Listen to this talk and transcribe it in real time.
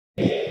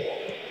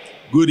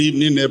Good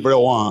evening,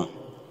 everyone.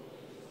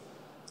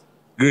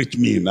 Greet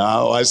me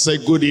now. I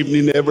say good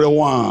evening,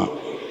 everyone.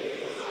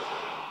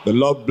 The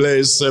Lord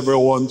bless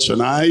everyone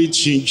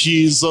tonight in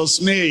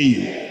Jesus'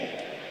 name.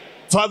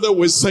 Father,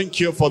 we thank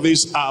you for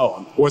this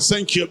hour. We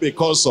thank you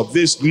because of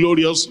this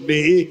glorious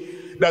day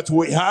that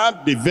we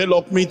have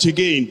development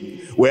again.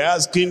 We're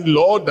asking,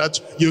 Lord, that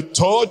you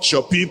touch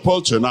your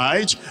people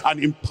tonight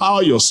and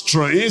empower your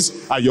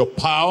strength and your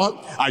power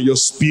and your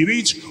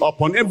spirit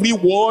upon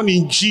everyone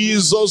in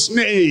Jesus'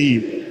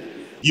 name.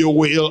 You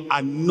will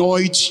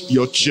anoint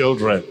your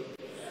children.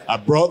 Our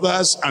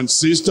brothers and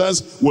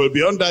sisters will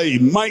be under a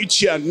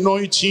mighty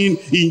anointing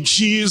in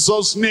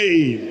Jesus'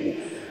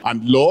 name.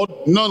 And Lord,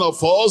 none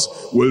of us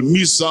will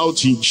miss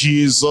out in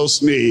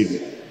Jesus'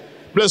 name.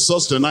 Bless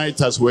us tonight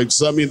as we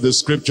examine the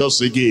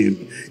scriptures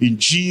again. In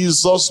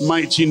Jesus'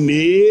 mighty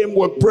name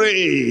we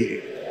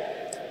pray.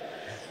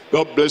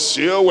 God bless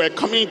you. We're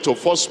coming to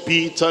 1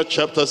 Peter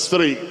chapter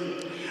 3.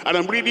 And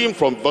I'm reading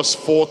from verse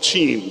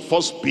 14.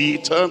 1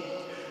 Peter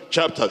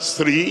chapter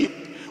 3.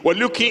 We're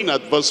looking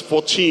at verse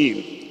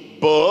 14.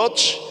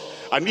 But,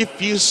 and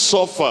if ye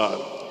suffer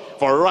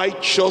for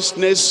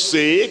righteousness'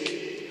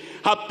 sake,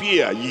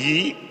 happy are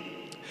ye,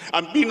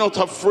 and be not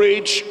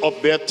afraid of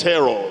their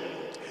terror,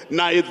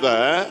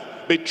 neither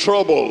be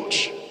troubled.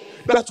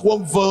 That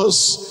one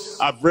verse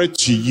I've read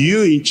to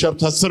you in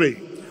chapter 3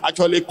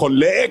 actually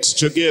collects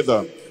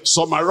together,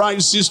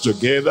 summarizes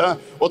together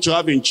what you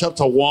have in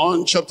chapter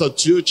 1, chapter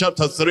 2,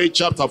 chapter 3,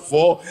 chapter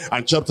 4,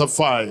 and chapter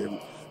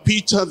 5.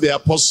 Peter the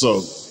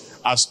apostle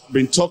has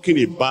been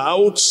talking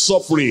about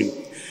suffering,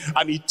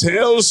 and he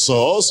tells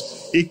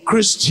us a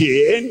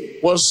Christian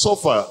will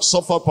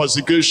suffer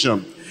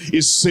persecution. A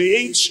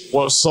saint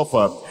will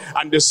suffer,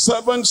 and the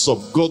servants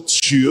of God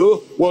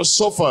too will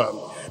suffer,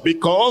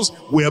 because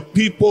we are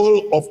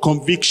people of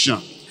conviction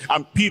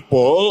and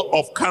people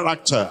of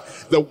character.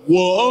 The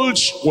world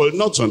will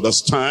not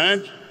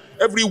understand.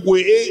 Every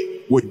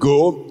way we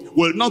go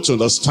will not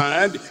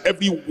understand.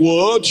 Every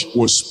word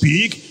we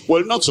speak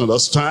will not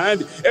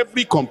understand.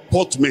 Every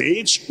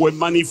comportment will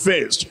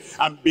manifest.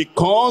 And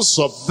because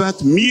of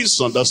that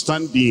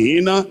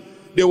misunderstanding,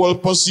 they will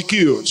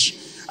persecute.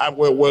 And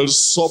we will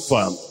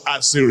suffer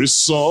as a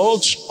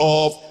result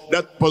of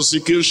that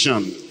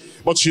persecution.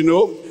 But you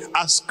know,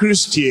 as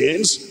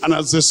Christians and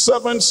as the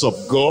servants of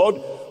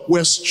God,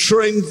 we're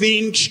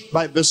strengthened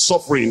by the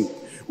suffering.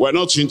 We're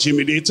not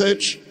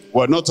intimidated.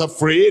 We're not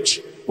afraid.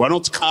 We're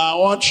not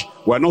cowed.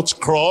 We're not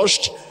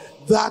crushed.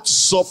 That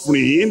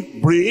suffering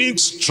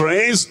brings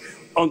strength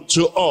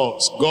unto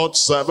us.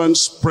 God's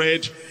servants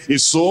spread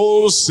his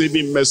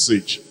soul-saving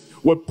message.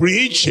 We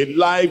preach a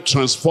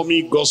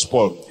life-transforming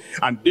gospel.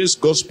 And this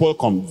gospel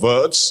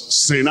converts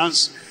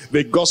sinners.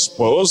 The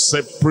gospel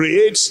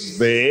separates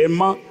them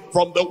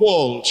from the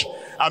world.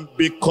 And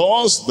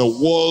because the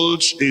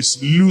world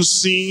is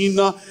losing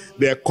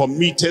their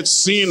committed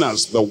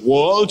sinners, the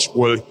world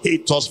will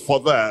hate us for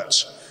that.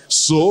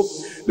 So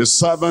the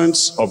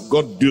servants of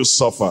God do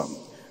suffer.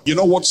 You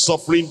know what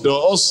suffering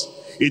does?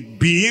 It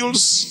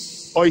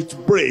builds or it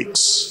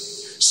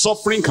breaks.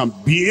 Suffering can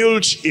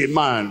build a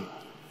man,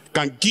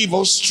 can give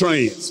us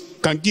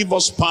strength, can give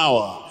us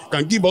power,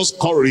 can give us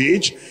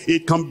courage.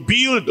 It can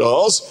build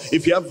us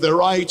if you have the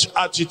right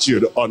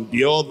attitude. On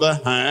the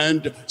other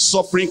hand,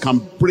 suffering can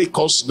break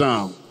us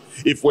down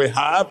if we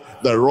have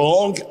the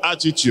wrong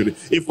attitude.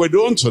 If we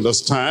don't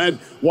understand,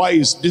 why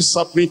is this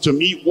happening to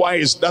me? Why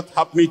is that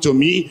happening to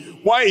me?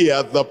 Why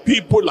are the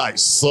people I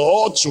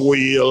thought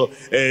will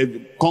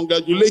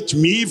congratulate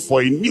me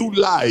for a new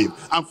life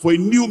and for a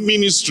new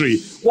ministry?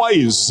 Why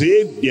is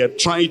it they're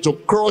trying to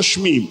crush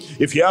me?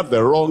 If you have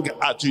the wrong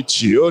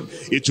attitude,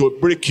 it will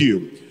break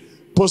you.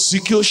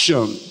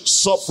 Persecution,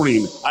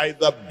 suffering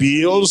either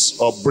builds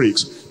or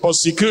breaks.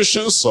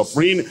 Persecution,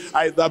 suffering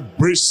either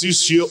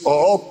braces you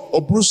up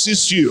or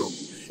bruises you.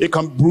 It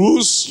can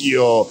bruise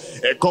your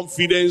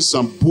confidence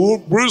and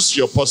bruise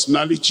your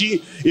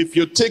personality if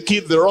you take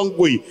it the wrong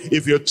way.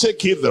 If you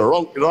take it the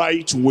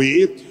right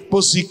way,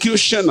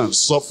 persecution and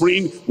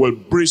suffering will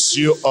brace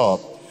you up.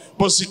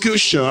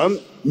 Persecution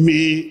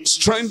may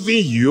strengthen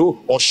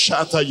you or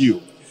shatter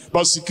you.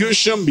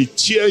 Persecution may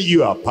tear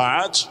you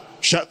apart,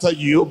 shatter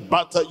you,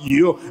 batter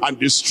you, and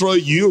destroy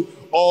you.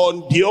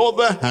 On the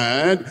other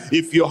hand,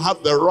 if you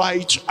have the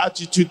right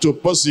attitude to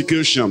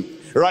persecution,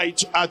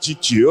 right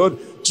attitude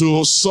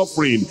to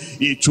suffering,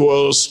 it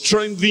will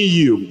strengthen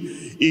you.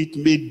 It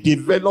may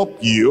develop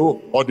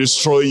you or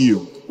destroy you.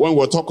 When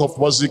we talk of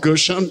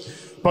persecution,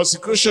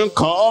 persecution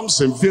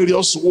comes in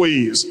various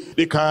ways.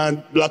 They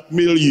can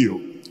blackmail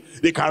you.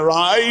 They can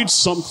write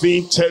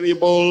something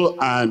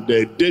terrible and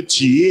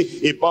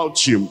dirty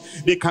about you.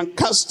 They can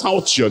cast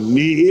out your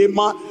name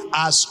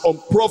as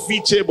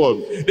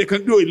unprofitable. They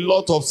can do a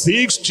lot of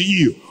things to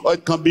you. Or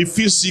it can be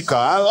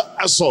physical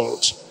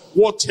assault.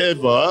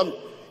 Whatever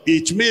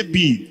it may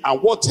be,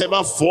 and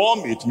whatever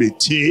form it may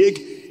take,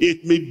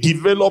 it may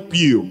develop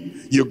you.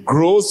 You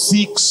grow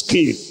thick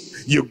skin.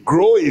 You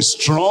grow a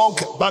strong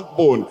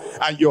backbone,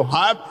 and you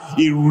have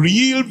a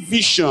real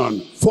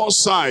vision,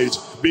 foresight,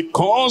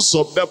 because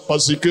of that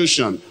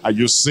persecution. And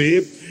you say,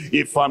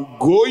 if I'm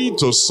going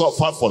to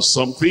suffer for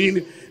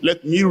something,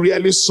 let me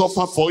really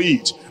suffer for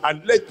it.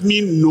 And let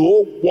me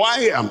know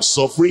why I'm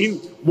suffering,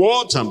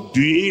 what I'm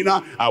doing,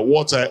 and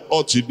what I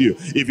ought to do.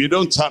 If you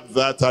don't have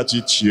that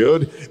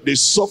attitude, the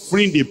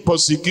suffering, the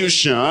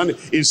persecution,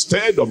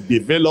 instead of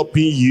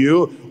developing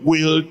you,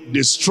 will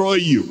destroy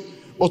you.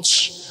 But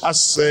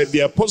as the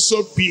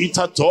Apostle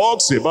Peter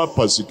talks about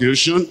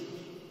persecution,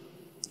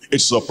 it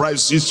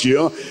surprises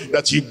you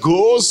that he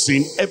goes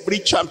in every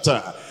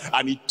chapter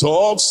and he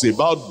talks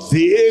about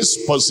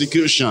this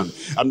persecution.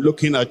 I'm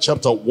looking at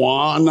chapter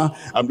 1.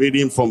 I'm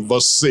reading from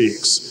verse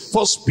 6.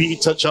 1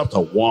 Peter chapter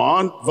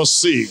 1, verse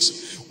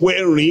 6.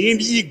 Wherein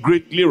ye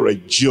greatly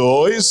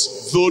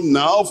rejoice, though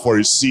now for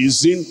a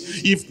season,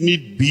 if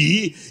need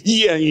be,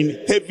 ye are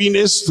in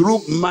heaviness through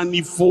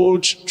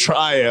manifold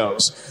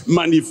trials,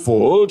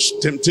 manifold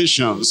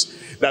temptations,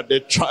 that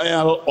the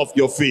trial of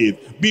your faith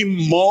be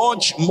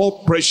much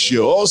more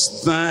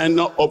precious than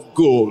of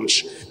gold,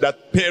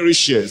 that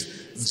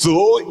perisheth,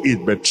 though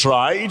it be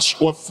tried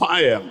with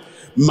fire,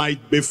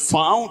 might be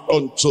found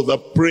unto the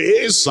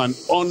praise and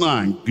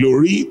honor and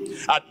glory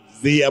at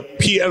the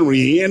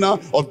appearing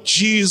of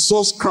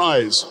Jesus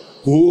Christ,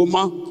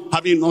 whom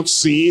having not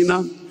seen,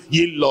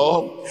 ye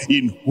love,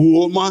 in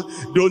whom,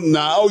 though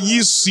now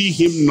ye see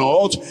him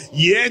not,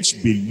 yet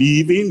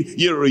believing,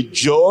 ye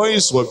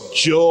rejoice with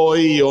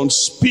joy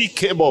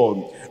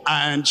unspeakable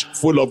and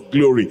full of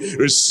glory,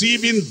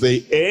 receiving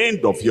the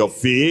end of your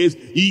faith,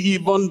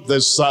 even the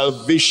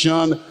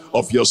salvation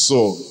of your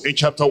soul. In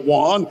chapter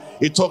 1,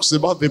 it talks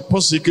about the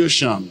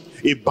persecution,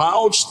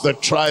 about the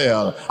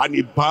trial, and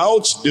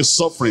about the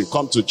suffering.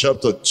 Come to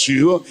chapter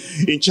 2.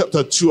 In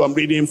chapter 2, I'm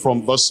reading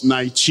from verse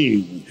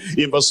 19.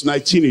 In verse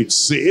 19 it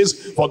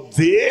says, for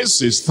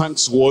this is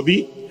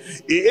thanksworthy,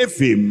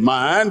 if a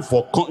man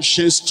for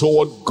conscience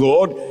toward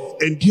God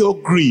endure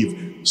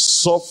grief,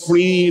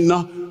 suffering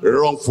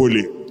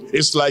wrongfully.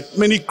 It's like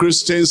many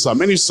Christians and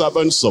many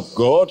servants of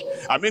God,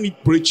 and many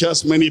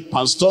preachers, many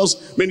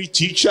pastors, many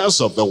teachers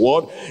of the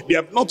word, they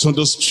have not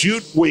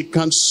understood we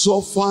can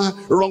suffer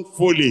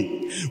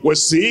wrongfully. We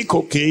think,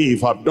 okay,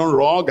 if I've done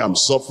wrong, I'm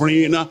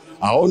suffering, I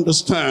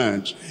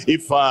understand.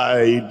 If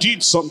I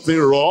did something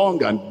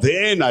wrong and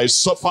then I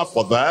suffer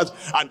for that,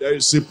 and there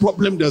is a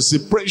problem, there's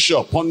a pressure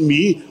upon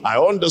me, I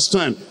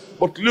understand.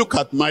 But look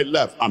at my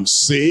life. I'm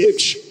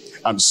saved,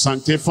 I'm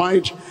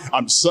sanctified,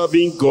 I'm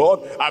serving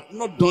God, I've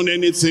not done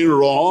anything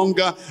wrong,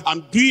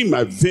 I'm doing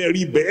my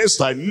very best,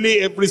 I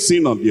lay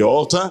everything on the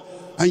altar,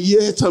 and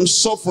yet I'm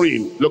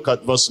suffering. Look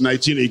at verse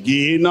 19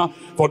 again.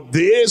 For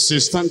this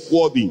is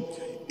thankworthy,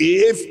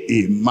 if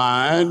a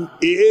man,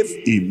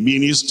 if a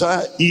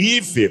minister,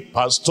 if a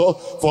pastor,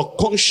 for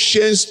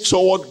conscience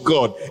toward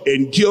God,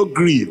 endure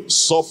grief,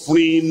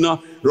 suffering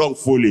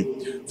wrongfully.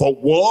 For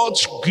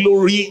what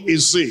glory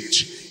is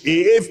it,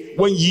 if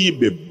when ye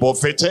be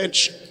buffeted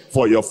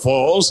for your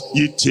faults,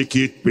 ye take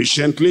it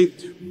patiently?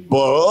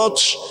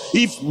 But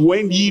if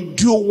when ye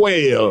do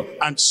well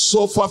and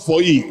suffer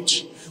for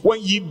it, when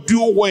ye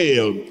do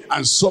well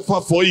and suffer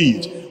for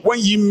it, when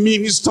ye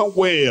minister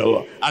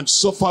well and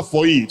suffer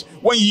for it,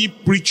 when ye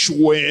preach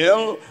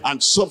well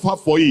and suffer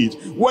for it,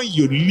 when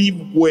you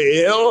live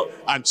well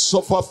and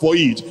suffer for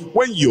it,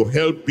 when you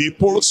help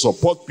people,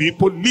 support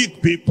people,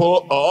 lead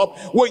people up,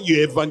 when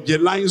you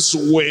evangelize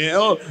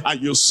well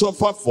and you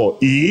suffer for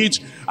it,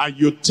 and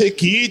you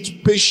take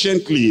it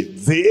patiently,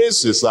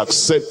 this is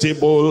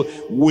acceptable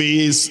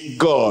with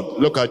God.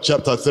 Look at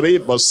chapter 3,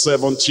 verse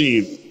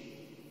 17.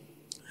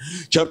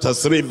 Chapter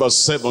 3, verse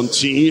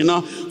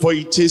 17. For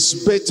it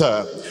is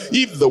better,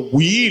 if the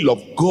will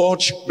of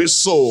God be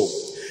so,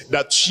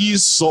 that ye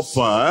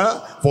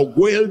suffer for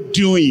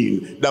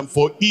well-doing than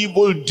for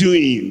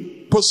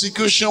evil-doing.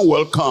 Persecution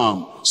will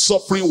come,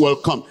 suffering will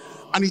come,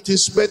 and it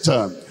is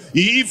better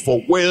if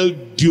for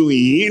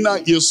well-doing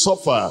you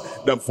suffer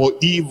than for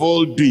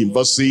evil-doing.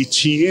 Verse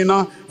 18.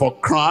 For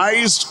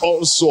Christ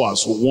also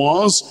has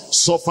once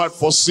suffered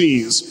for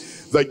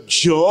sins, the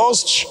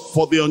just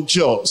for the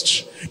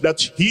unjust,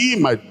 that he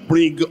might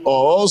bring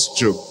us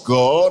to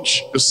God.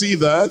 You see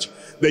that?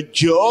 The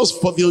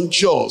just for the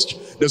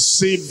unjust, the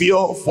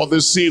Savior for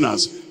the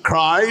sinners,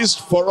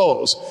 Christ for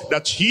us,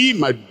 that he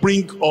might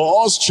bring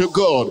us to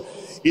God.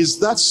 Is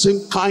that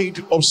same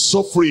kind of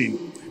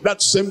suffering,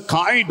 that same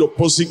kind of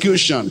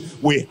persecution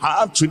we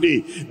have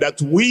today,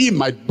 that we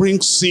might bring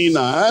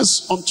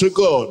sinners unto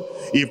God?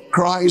 If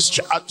Christ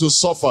had to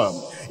suffer,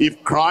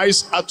 if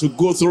Christ had to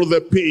go through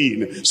the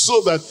pain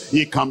so that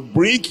he can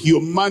bring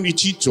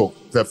humanity to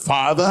the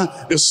Father,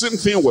 the same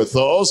thing with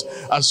us.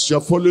 As you're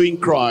following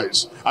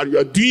Christ and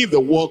you're doing the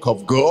work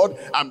of God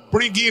and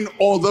bringing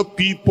other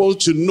people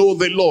to know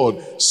the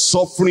Lord,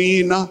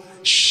 suffering,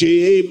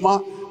 shame,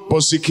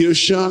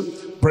 persecution,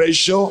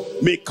 pressure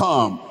may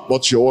come,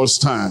 but you will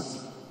stand.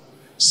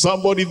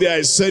 Somebody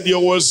there said you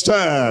will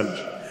stand.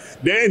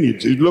 Then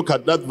you look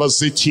at that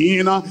verse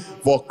 18.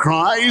 For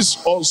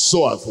Christ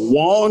also hath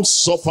once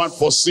suffered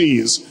for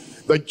sins,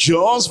 the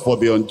just for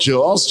the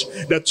unjust,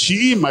 that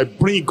he might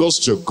bring us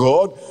to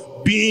God,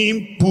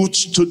 being put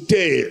to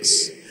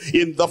death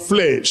in the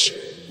flesh,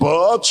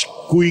 but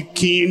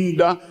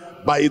quickened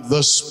by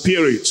the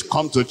Spirit.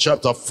 Come to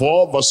chapter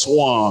 4, verse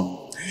 1.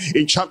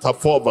 In chapter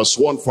 4, verse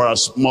 1, for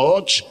as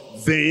much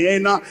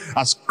then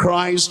as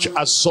Christ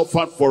has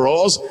suffered for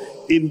us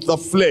in the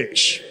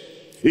flesh,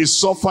 he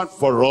suffered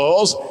for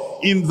us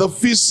in the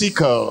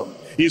physical.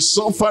 He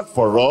suffered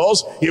for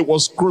us, he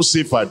was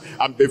crucified.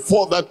 And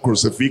before that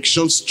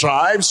crucifixion,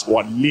 stripes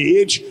were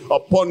laid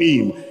upon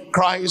him.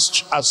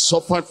 Christ has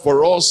suffered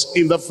for us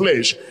in the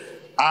flesh.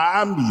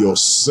 Arm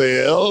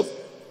yourself,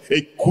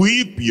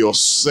 equip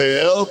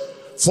yourself,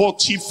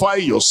 fortify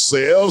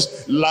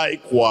yourselves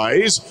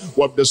likewise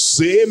with the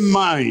same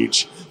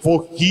mind.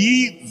 For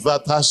he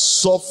that has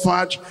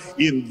suffered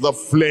in the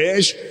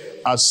flesh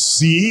has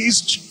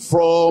ceased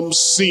from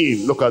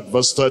sin. Look at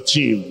verse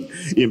 13.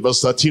 In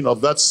verse 13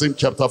 of that same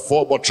chapter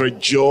 4, but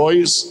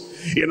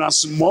rejoice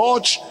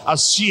inasmuch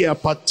as ye are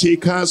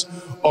partakers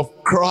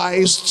of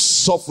Christ's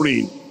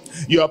suffering.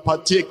 You are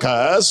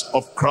partakers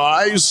of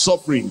Christ's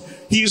suffering.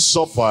 He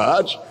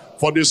suffered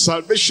for the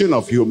salvation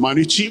of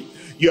humanity.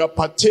 You are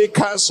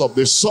partakers of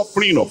the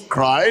suffering of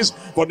Christ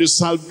for the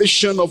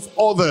salvation of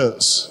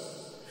others,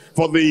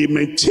 for the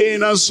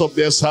maintenance of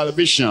their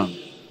salvation,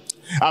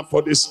 and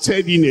for the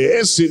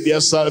steadiness in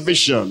their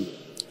salvation,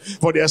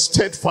 for their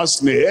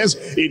steadfastness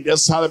in their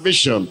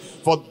salvation,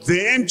 for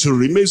them to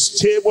remain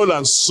stable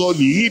and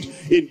solid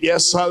in their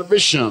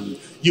salvation.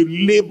 You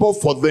labor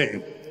for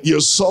them, you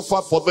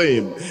suffer for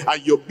them,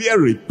 and you bear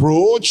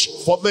reproach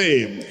for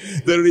them.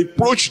 The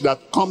reproach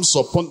that comes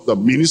upon the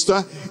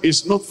minister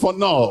is not for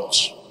naught.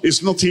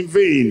 It's not in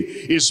vain.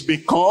 It's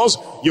because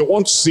you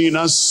want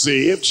sinners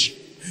saved,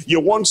 you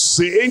want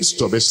saints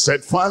to be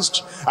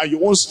steadfast, and you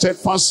want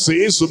steadfast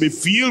saints to be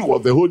filled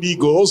with the Holy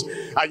Ghost,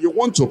 and you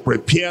want to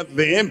prepare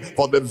them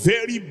for the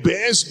very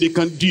best they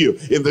can do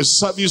in the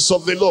service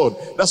of the Lord.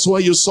 That's why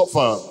you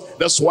suffer.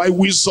 That's why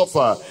we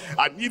suffer.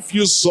 And if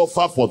you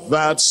suffer for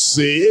that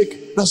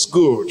sake, that's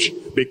good,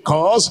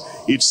 because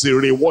it's a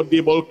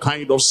rewardable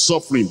kind of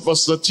suffering.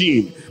 Verse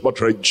 13,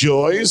 but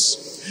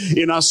rejoice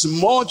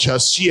inasmuch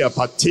as ye are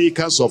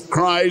partakers of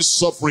Christ's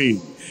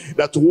suffering,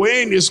 that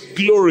when his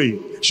glory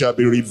shall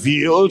be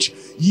revealed,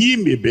 ye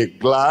may be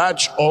glad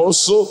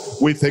also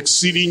with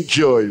exceeding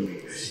joy.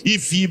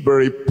 If ye be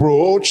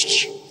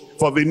reproached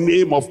for the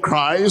name of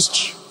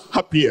Christ,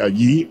 happy are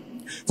ye,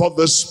 for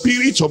the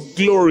Spirit of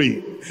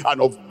glory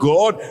and of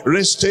God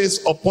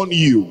resteth upon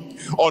you.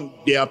 On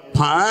their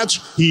part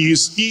he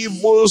is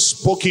evil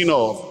spoken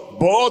of,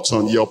 but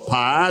on your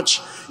part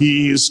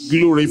he is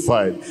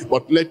glorified.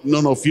 But let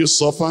none of you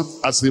suffer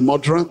as a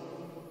murderer,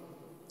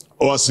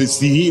 or as a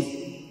thief,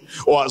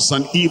 or as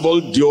an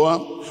evildoer,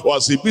 or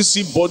as a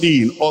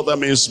busybody in other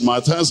men's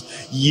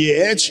matters.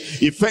 Yet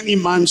if any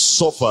man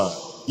suffer,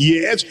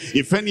 yet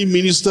if any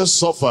minister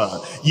suffer,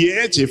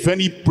 yet if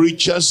any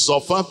preacher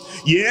suffer,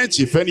 yet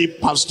if any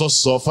pastor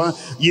suffer,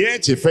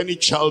 yet if any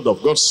child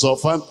of God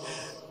suffer,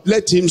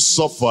 let him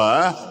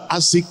suffer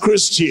as a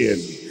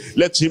Christian.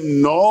 Let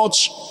him not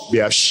be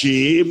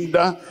ashamed,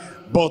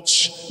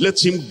 but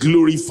let him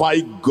glorify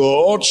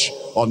God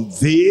on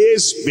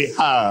this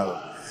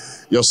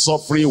behalf. Your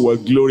suffering will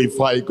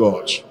glorify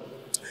God.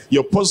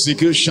 Your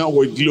persecution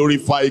will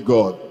glorify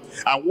God.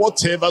 And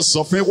whatever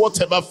suffering,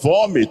 whatever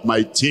form it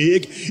might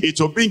take, it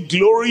will bring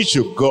glory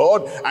to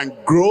God and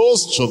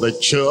growth to the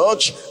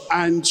church,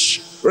 and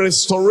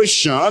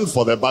restoration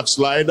for the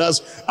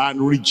backsliders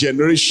and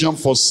regeneration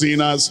for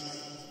sinners,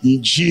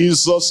 in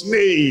Jesus'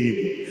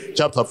 name.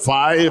 Chapter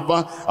 5,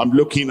 I'm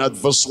looking at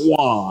verse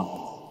 1.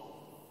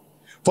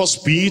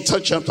 First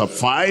Peter chapter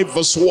 5,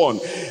 verse 1.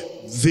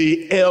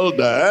 The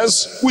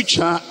elders which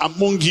are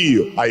among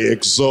you I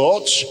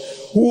exhort,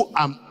 who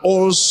am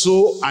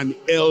also an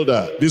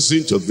elder,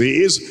 listen to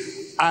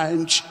this,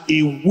 and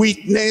a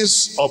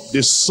witness of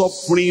the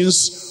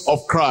sufferings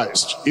of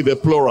Christ, in the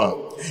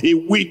plural. A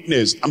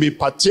witness, I mean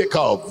partaker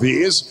of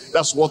this.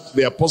 That's what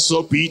the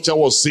Apostle Peter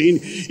was saying.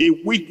 A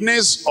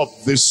witness of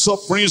the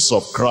sufferings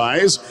of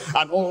Christ,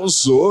 and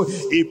also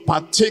a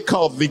partaker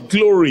of the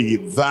glory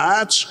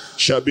that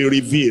shall be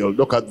revealed.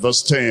 Look at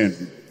verse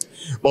 10.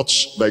 But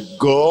the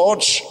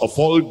God of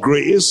all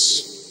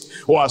grace,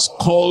 who has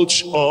called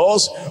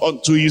us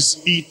unto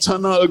his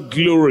eternal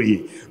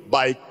glory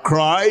by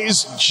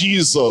Christ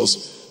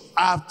Jesus,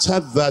 after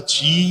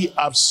that ye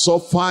have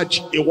suffered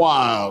a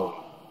while.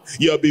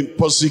 You have been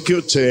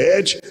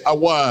persecuted a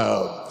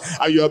while,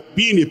 and you have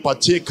been a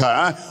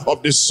partaker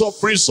of the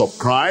sufferings of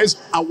Christ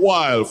a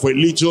while, for a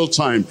little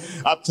time.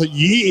 After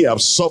ye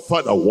have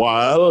suffered a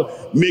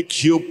while,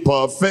 make you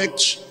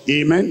perfect,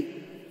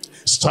 amen,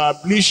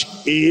 establish,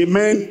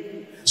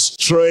 amen,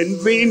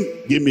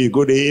 strengthen, give me a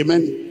good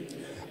amen,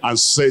 and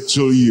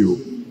settle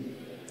you.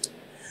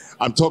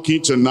 I'm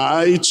talking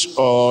tonight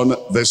on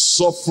the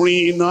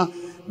suffering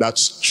that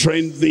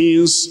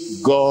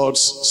strengthens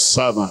God's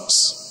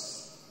servants.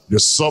 The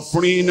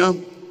suffering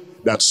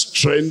that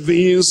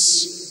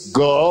strengthens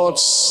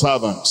God's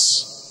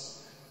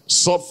servants.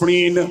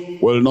 Suffering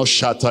will not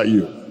shatter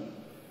you.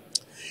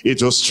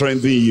 It will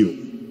strengthen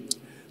you.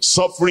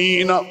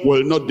 Suffering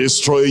will not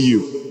destroy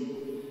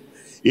you.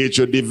 It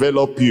will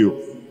develop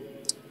you.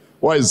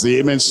 Why is the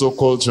amen so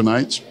called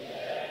tonight?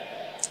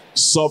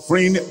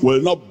 Suffering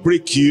will not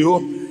break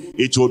you.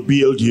 It will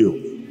build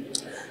you.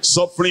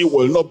 Suffering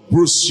will not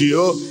bruise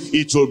you.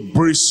 It will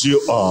brace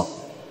you up.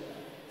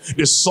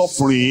 The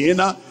suffering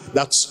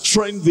that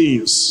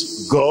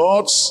strengthens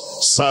God's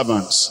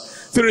servants.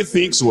 Three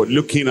things we're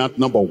looking at.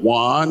 Number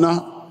one,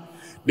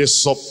 the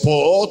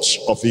support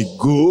of a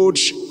good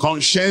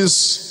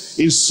conscience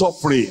in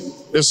suffering.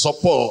 The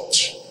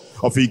support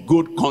of a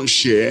good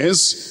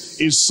conscience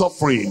in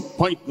suffering.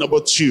 Point number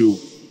two,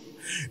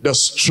 the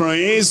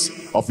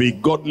strength of a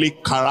godly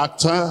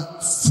character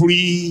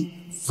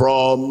free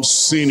from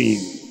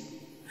sinning.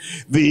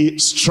 The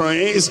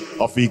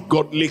strength of a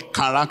godly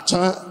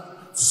character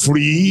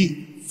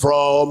free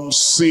from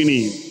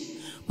sinning.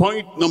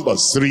 Point number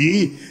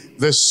three,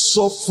 the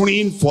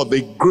suffering for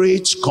the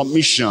Great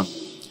Commission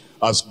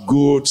as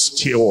good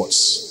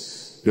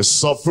stewards. The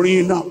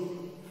suffering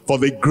for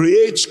the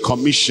Great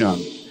Commission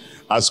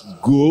as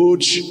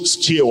good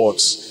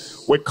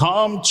stewards. We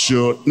come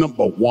to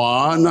number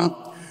one,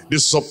 the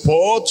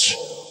support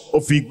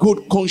of a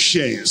good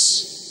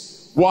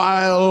conscience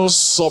while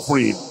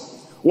suffering.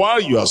 While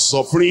you are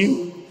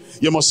suffering,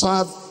 you must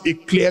have a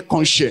clear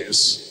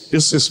conscience.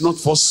 This is not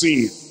for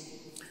sin.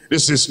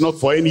 This is not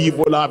for any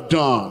evil I've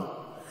done.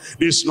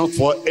 This is not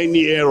for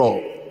any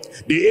error.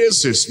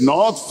 This is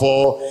not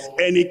for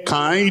any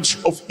kind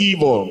of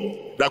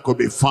evil that could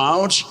be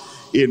found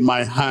in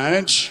my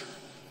hand,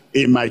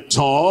 in my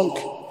tongue,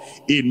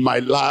 in my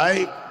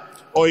life,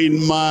 or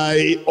in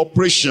my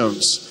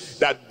operations.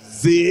 That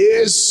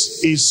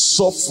this is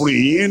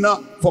suffering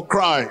for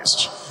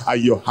Christ.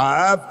 And you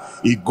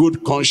have a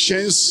good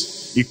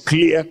conscience, a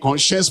clear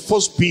conscience.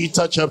 1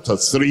 Peter chapter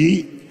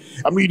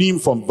 3, I'm reading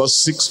from verse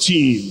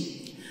 16.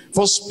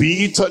 1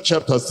 Peter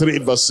chapter 3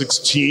 verse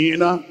 16,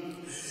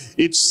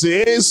 it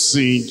says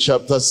in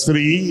chapter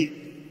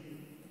 3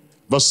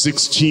 verse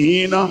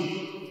 16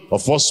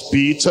 of 1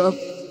 Peter,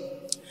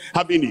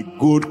 having a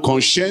good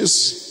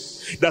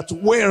conscience, that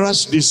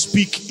whereas they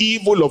speak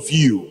evil of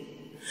you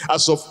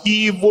as of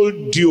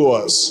evil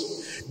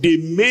doers, they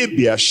may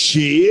be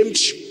ashamed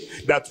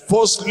that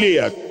falsely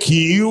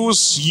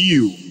accuse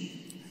you,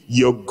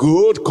 your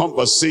good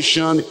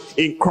conversation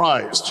in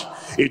Christ.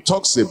 It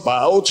talks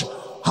about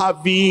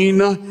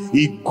having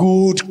a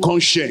good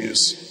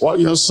conscience while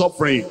you're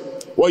suffering,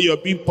 while you're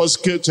being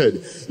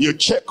persecuted. You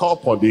check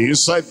up on the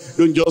inside.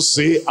 Don't just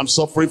say, I'm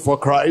suffering for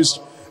Christ,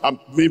 I'm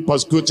being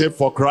persecuted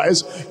for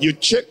Christ. You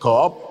check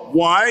up,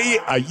 why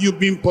are you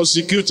being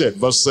persecuted?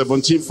 Verse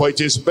 17, for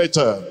it is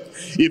better,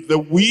 if the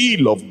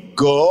will of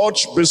God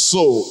be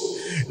so,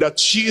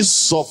 that ye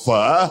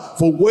suffer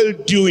for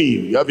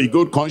well-doing. You have a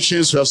good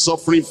conscience, you are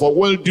suffering for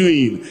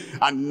well-doing,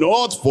 and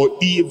not for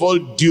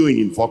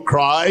evil-doing. For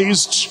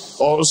Christ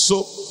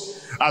also,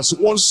 as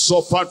one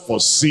suffered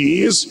for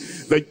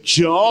sins, the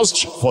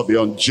just for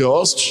the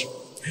unjust,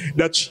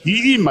 that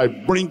he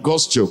might bring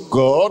us to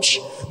God,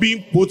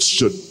 being put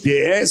to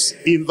death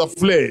in the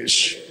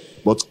flesh,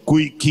 but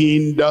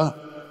quickened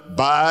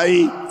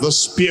by the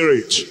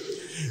Spirit.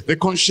 The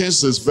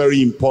conscience is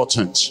very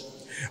important.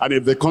 And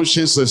if the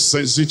conscience is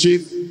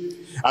sensitive,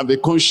 and the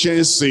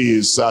conscience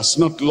has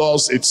not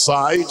lost its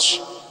sight,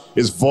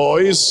 its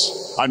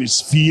voice, and its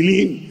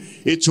feeling,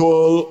 it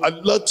will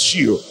alert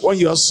you when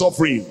you are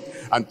suffering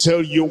and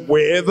tell you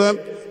whether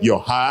you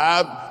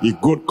have a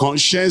good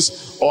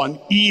conscience or an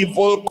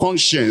evil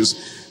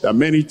conscience. There are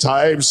many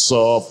types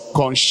of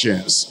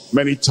conscience.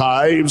 Many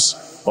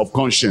types of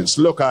conscience.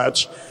 Look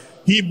at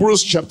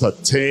Hebrews chapter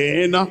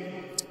 10,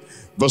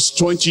 verse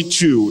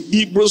 22.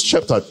 Hebrews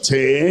chapter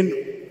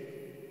 10,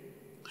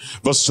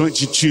 verse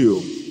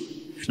 22.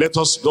 Let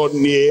us draw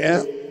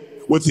near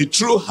with a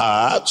true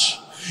heart,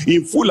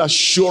 in full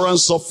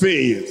assurance of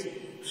faith,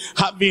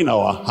 having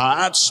our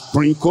hearts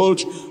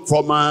sprinkled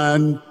from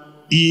an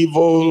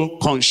evil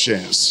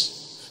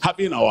conscience.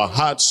 Having our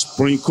hearts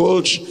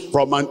sprinkled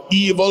from an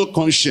evil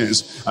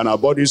conscience, and our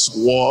bodies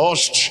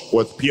washed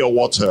with pure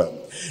water.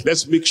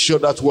 Let's make sure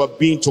that we're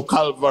being to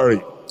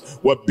Calvary.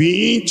 We're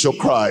being to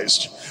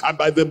Christ. And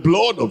by the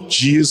blood of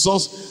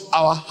Jesus,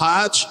 our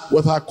heart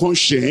with our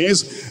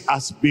conscience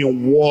has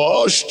been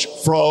washed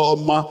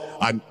from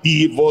an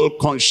evil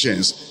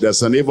conscience.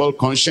 There's an evil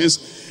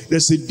conscience.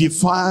 There's a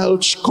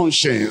defiled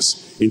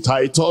conscience. In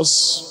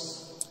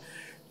Titus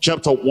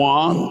chapter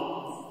 1,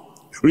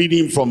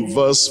 reading from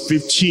verse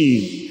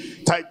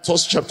 15.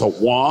 Titus chapter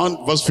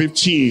 1, verse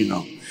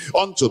 15.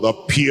 Unto the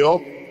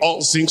pure,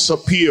 all things are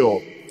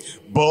pure.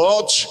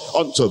 But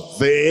unto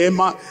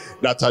them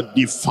that are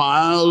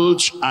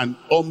defiled and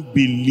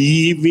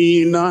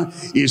unbelieving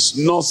is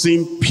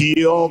nothing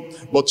pure,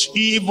 but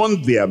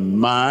even their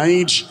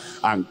mind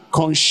and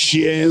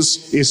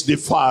conscience is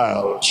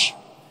defiled.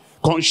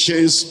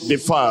 Conscience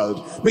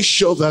defiled. Make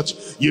sure that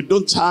you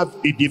don't have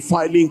a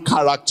defiling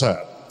character.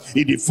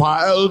 a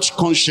defiled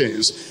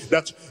conscience,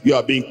 that you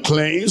have been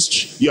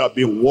cleansed, you have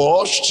been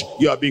washed,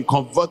 you have been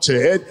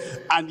converted,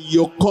 and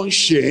your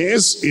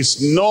conscience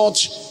is not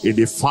a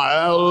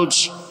defiled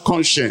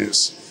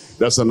conscience.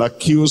 That's an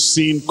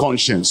accusing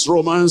conscience.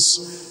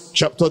 Romans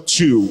chapter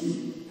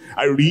 2.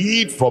 I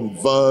read from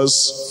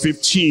verse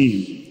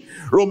 15.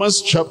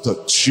 Romans chapter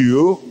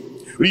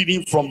 2,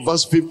 reading from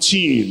verse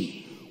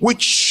 15.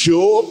 Which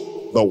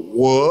show the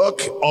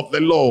work of the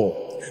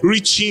law,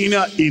 reaching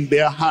in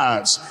their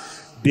hearts,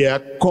 their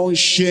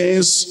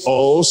conscience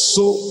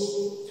also,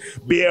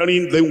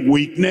 bearing them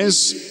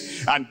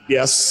witness, and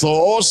their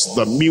thoughts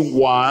the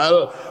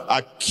meanwhile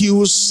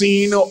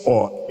accusing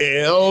or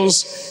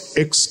else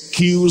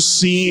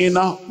excusing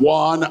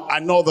one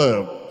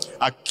another.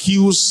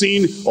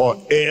 Accusing or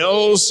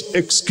else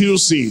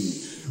excusing.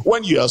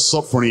 When you are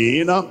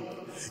suffering,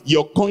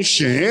 your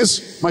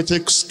conscience might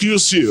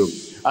excuse you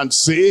and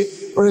say,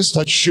 rest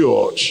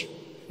assured,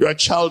 you're a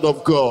child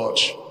of God.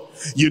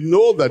 You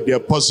know that they're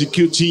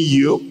persecuting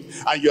you,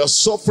 and you're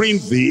suffering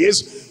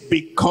this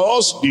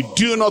because they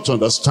do not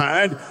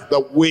understand the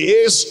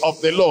ways of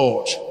the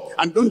Lord.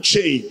 And don't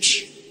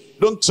change,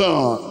 don't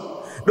turn,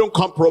 don't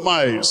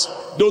compromise,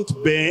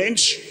 don't bend,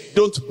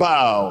 don't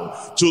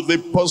bow to the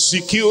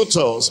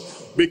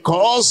persecutors.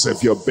 Because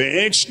if you're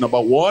bent,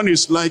 number one,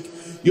 it's like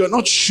you're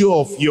not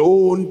sure of your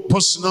own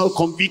personal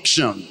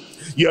conviction.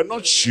 You're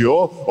not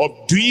sure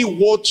of doing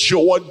what you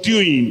were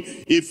doing.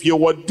 If you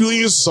were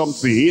doing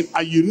something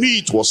and you knew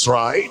it was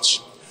right,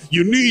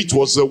 you knew it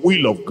was the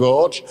will of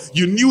God,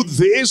 you knew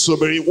this will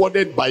be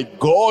rewarded by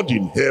God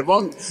in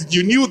heaven,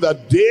 you knew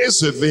that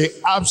this is the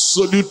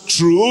absolute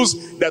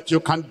truth that you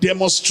can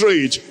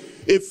demonstrate.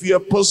 If you're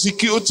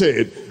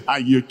persecuted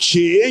and you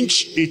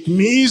change, it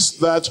means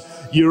that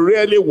you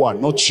really were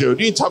not sure. You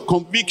didn't have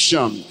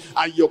conviction.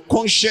 And your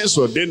conscience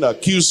will then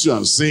accuse you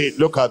and say,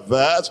 look at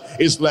that.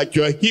 It's like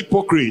you're a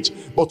hypocrite.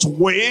 But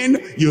when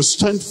you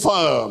stand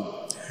firm,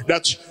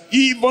 that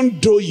even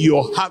though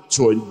you have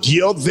to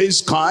endure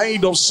this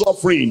kind of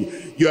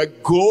suffering, you are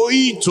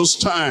going to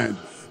stand,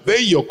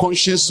 then your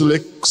conscience will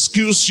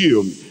excuse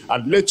you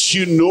and let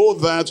you know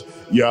that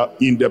you are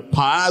in the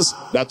path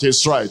that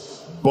is right.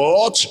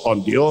 But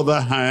on the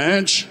other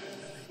hand,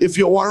 if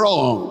you were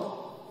wrong,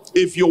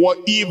 if you were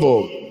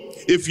evil,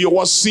 if you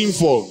were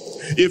sinful,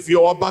 if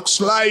you were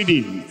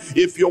backsliding,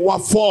 if you were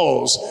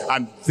false,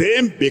 and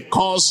then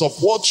because of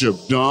what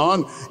you've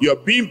done, you're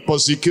being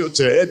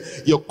persecuted,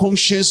 your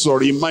conscience will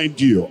remind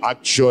you,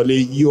 actually,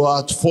 you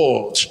are at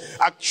fault.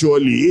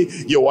 Actually,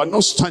 you are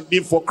not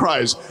standing for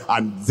Christ.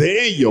 And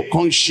then your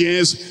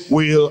conscience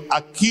will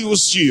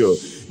accuse you.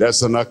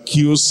 There's an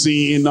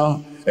accusing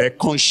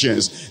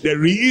conscience.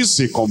 There is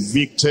a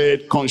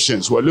convicted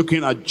conscience. We're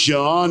looking at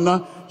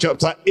John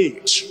chapter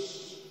 8.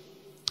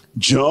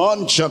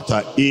 John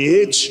chapter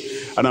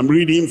 8, and I'm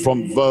reading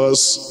from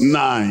verse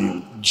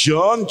 9.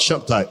 John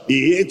chapter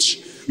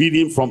 8,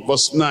 reading from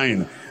verse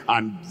 9.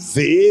 And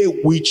they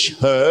which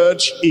heard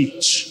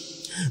it,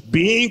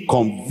 being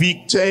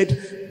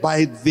convicted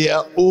by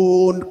their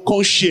own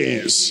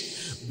conscience,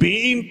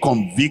 being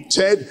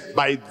convicted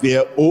by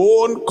their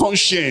own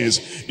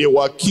conscience, they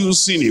were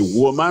accusing a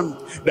woman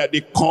that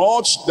they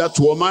caught that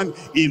woman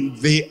in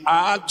the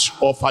act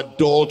of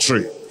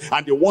adultery.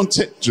 And they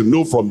wanted to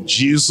know from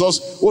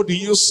Jesus, what do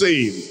you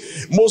say?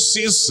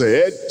 Moses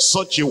said,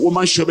 such a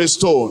woman should be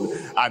stoned.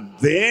 And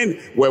then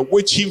we're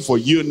waiting for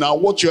you now,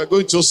 what you are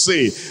going to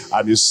say.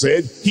 And he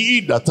said, he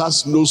that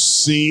has no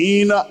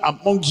sin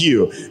among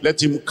you,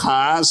 let him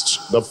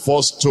cast the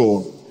first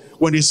stone.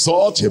 When he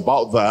thought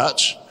about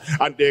that,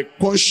 and their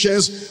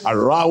conscience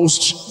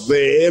aroused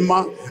them,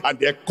 and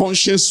their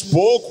conscience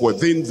spoke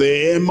within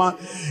them,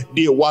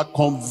 they were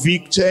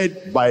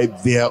convicted by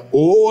their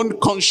own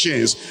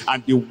conscience,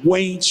 and they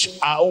went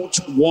out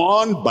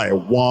one by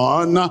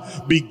one,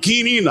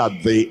 beginning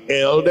at the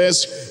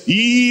eldest,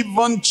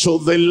 even to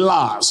the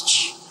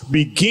last.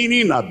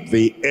 Beginning at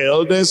the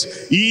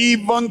eldest,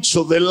 even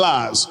to the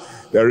last.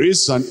 There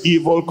is an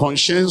evil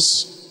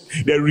conscience.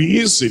 There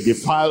is a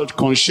defiled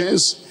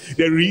conscience.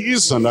 There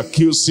is an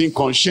accusing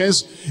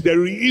conscience.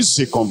 There is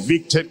a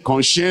convicted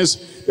conscience.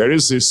 There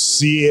is a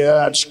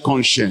seared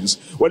conscience.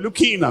 We're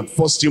looking at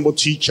 1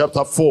 Timothy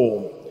chapter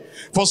 4.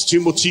 1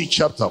 Timothy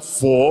chapter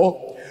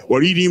 4,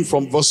 we're reading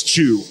from verse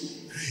 2.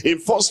 In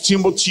 1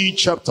 Timothy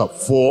chapter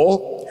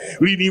 4,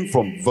 reading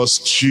from verse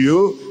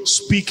 2,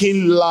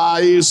 speaking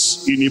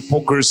lies in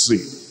hypocrisy,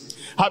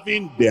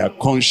 having their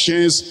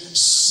conscience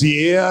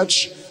seared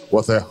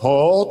with a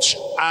hot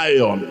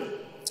iron.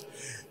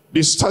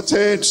 They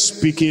started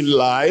speaking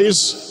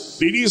lies.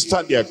 They didn't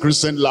start their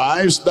Christian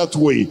lives that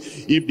way,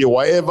 if they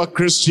were ever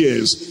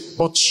Christians.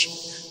 But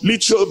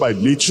little by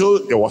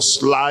little, they were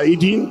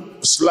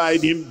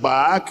sliding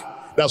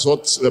back. That's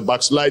what the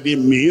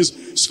backsliding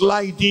means.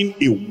 Sliding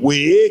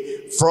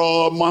away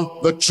from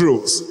the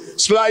truth.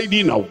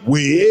 Sliding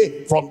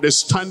away from the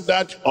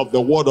standard of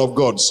the word of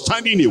God.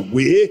 Standing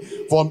away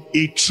from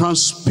a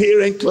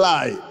transparent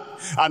lie.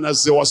 And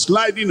as they were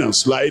sliding and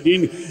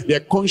sliding, their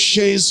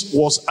conscience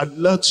was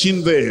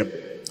alerting them,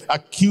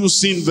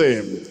 accusing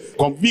them,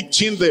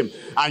 convicting them,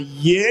 and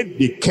yet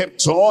they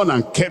kept on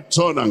and kept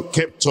on and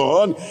kept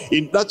on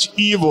in that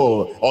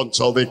evil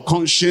until the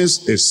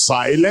conscience is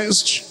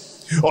silenced,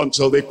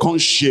 until the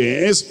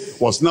conscience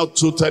was now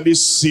totally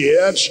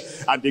seared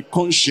and the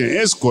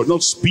conscience could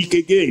not speak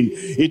again.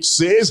 It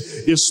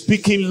says they're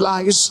speaking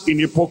lies in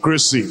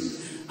hypocrisy,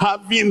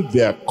 having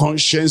their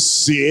conscience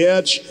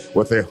seared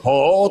with a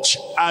hot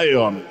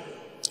iron.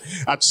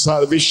 At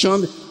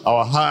salvation,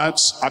 our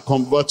hearts are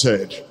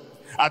converted.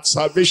 At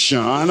salvation,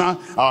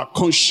 our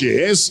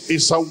conscience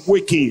is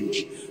awakened.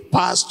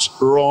 Past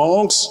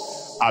wrongs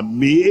are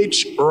made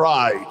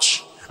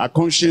right. Our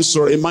conscience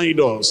will remind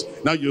us.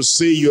 Now you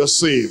say you are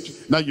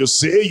saved. Now you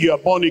say you are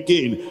born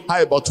again.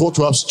 How about what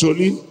you have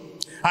stolen?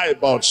 How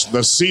about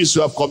the sins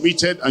you have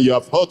committed and you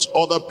have hurt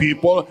other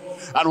people?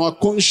 And our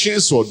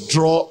conscience will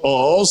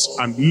draw us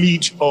and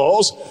lead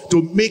us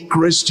to make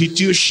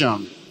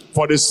restitution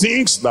for the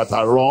things that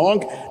are wrong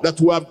that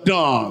we have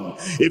done.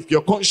 If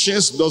your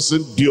conscience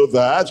doesn't do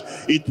that,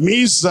 it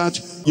means that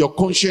your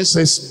conscience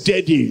is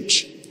deadened.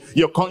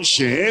 Your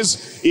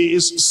conscience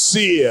is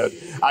seared.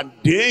 And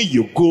then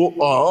you go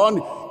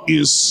on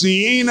in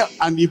sin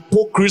and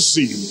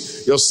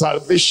hypocrisy. Your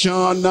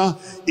salvation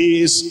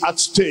is at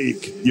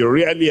stake. You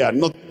really are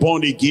not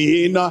born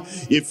again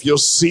if you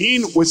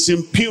sin with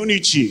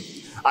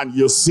impunity and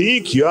you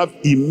think you have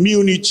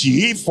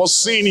immunity for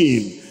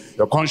sinning.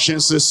 Your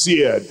conscience is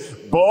seared.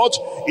 But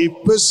a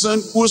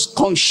person whose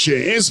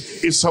conscience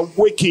is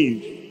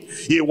awakened,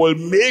 he will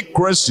make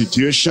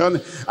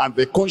restitution, and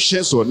the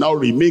conscience will now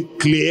remain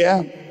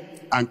clear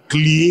and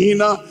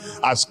clean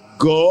as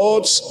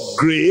God's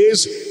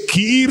grace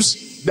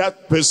keeps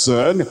that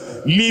person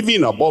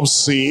living above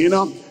sin,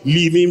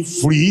 living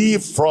free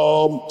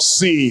from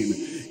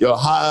sin. You'll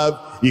have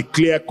a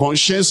clear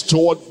conscience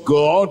toward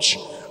God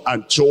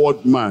and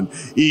toward man.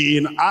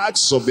 In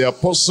Acts of the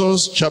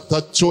Apostles chapter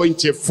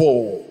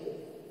 24,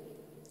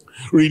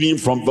 reading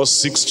from verse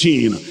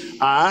 16,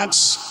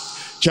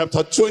 Acts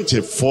chapter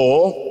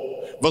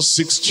 24 verse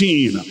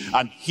 16,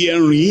 and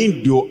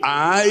herein do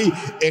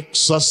I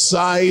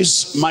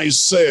exercise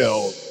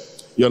myself.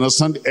 You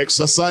understand the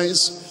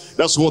exercise?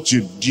 That's what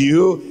you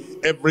do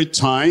every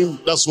time.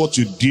 That's what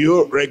you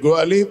do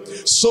regularly,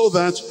 so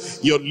that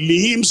your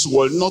limbs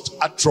will not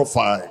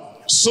atrophy,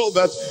 so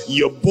that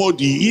your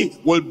body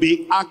will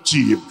be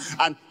active.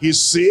 And he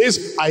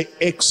says, I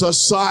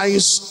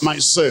exercise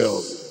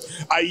myself.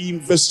 I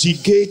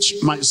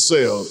investigate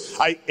myself.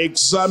 I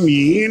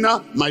examine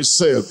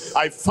myself.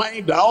 I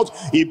find out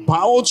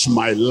about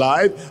my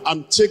life.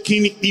 I'm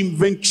taking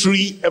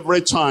inventory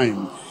every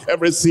time.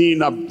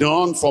 Everything I've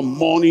done from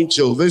morning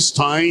till this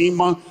time,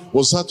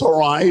 was that all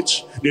right?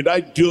 Did I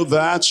do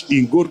that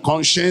in good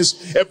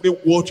conscience? Every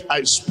word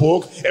I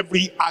spoke,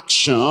 every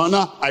action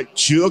I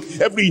took,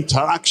 every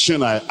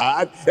interaction I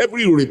had,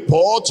 every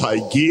report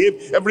I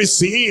gave,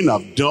 everything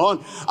I've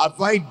done, have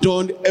I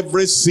done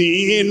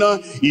everything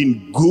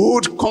in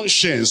good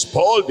conscience?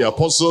 Paul the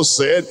apostle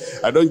said,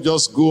 I don't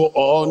just go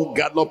on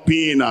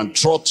galloping and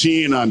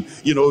trotting and,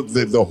 you know,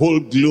 the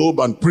whole globe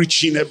and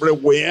preaching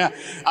everywhere.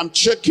 I'm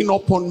checking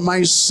up on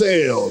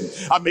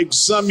myself. I'm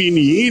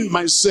examining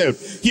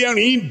myself.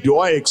 Herein do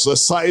I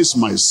exercise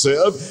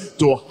myself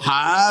to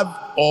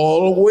have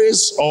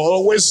always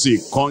a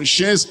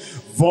conscience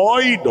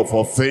void of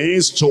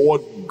offense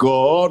toward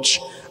God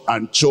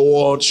and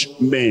toward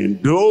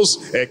men.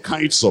 Those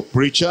kinds of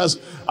preachers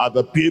are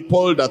the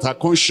people that are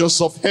conscious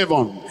of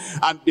heaven,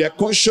 and they are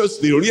conscious,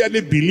 they really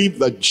believe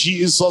that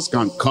Jesus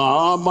can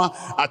come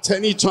at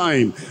any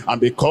time, and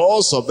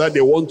because of that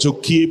they want to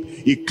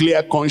keep a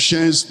clear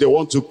conscience, they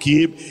want to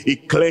keep a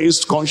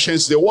cleansed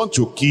conscience, they want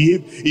to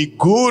keep a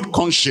good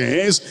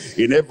conscience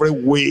in every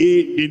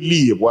way they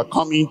live. We're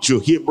coming to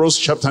Hebrews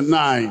chapter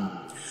 9.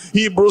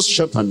 Hebrews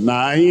chapter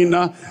 9,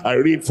 I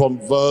read from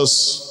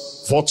verse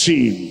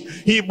 14.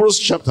 Hebrews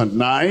chapter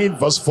 9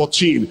 verse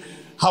 14.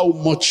 How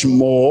much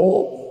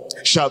more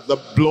shall the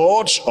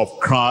blood of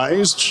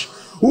Christ,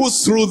 who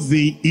through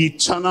the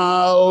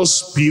eternal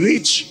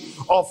Spirit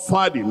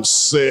offered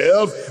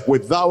himself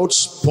without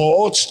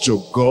spot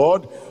to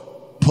God,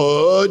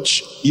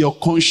 purge your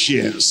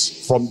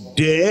conscience from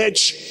dead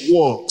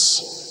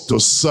works to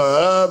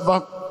serve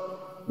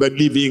the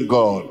living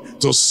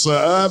God, to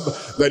serve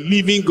the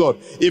living God.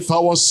 If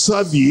our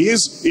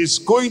service is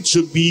going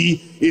to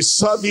be a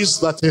service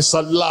that is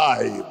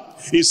alive,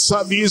 a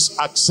service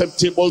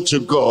acceptable to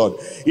God,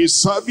 a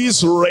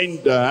service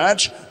rendered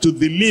to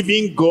the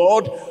living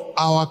God,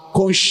 our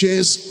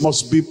conscience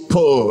must be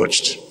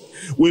purged.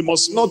 We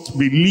must not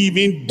be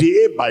living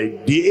day by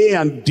day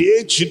and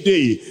day to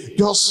day,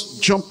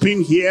 just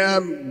jumping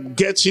here,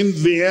 getting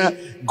there,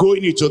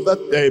 going into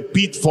that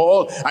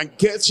pitfall and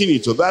getting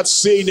into that,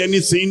 saying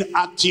anything,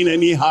 acting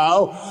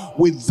anyhow,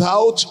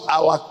 without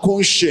our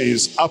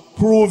conscience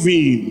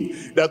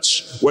approving that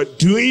we're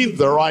doing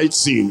the right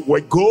thing,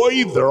 we're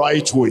going the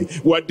right way,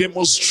 we're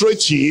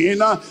demonstrating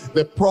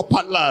the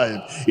proper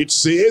life. It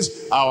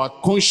says our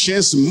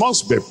conscience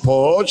must be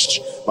purged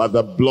by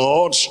the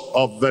blood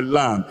of the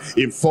Lamb.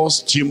 In 1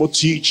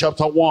 Timothy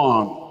chapter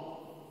 1,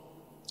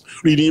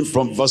 Reading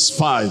from verse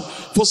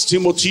 5. 1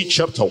 Timothy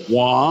chapter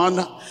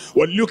 1.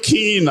 We're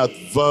looking at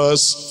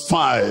verse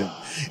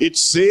 5. It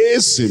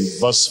says in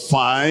verse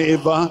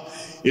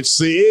 5, it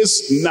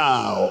says,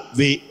 now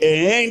the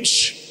end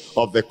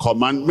of the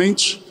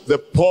commandment, the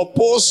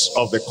purpose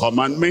of the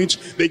commandment,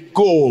 the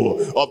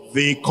goal of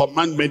the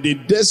commandment, the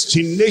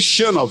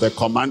destination of the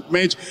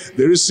commandment,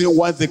 the reason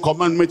why the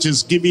commandment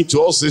is given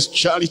to us is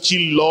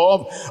charity,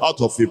 love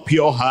out of a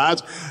pure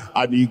heart,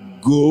 and a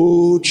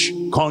good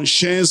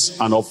conscience,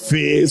 and of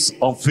faith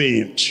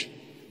unfeigned.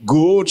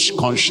 Good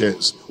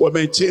conscience. We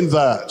maintain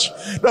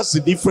that. That's the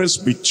difference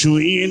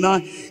between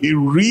a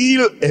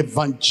real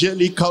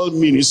evangelical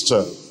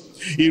minister,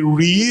 a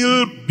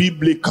real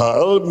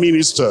biblical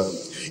minister,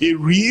 a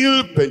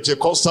real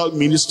Pentecostal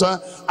minister,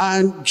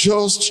 and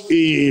just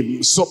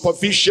a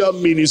superficial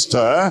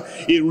minister,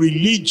 a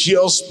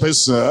religious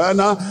person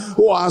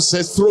who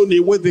has thrown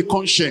away the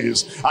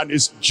conscience and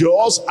is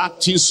just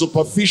acting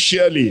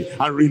superficially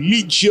and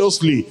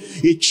religiously.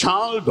 A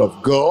child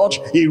of God,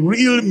 a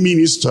real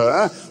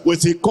minister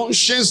with a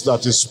conscience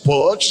that is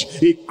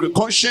purged, a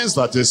conscience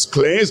that is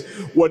cleansed,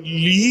 will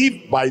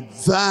live by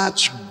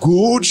that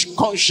good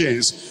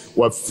conscience,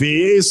 with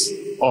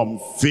faith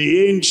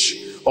unfeigned,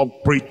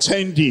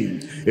 unpretending.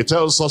 It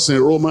tells us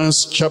in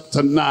Romans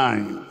chapter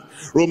 9.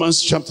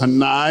 Romans chapter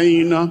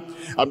 9,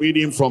 I'm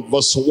reading from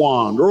verse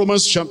 1.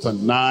 Romans chapter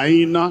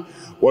 9,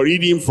 we're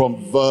reading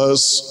from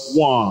verse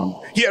 1.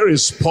 Here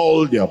is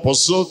Paul the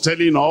apostle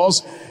telling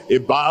us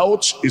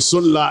about his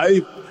own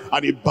life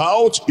and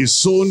about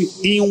his own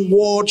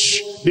inward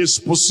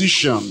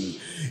disposition.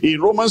 In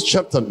Romans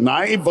chapter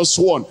 9 verse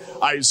 1,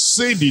 I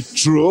say the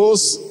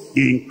truth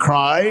in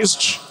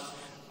Christ,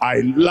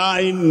 I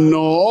lie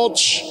not,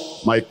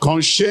 my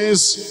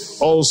conscience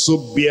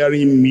also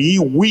bearing me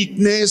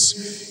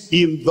witness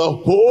in the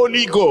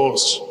Holy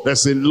Ghost.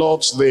 There's a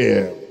lot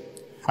there.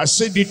 I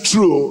say the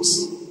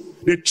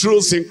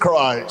truth in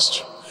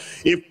Christ.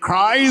 If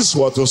Christ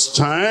were to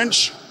stand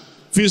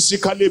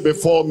physically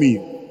before me,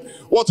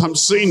 what I'm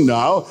saying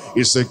now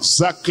is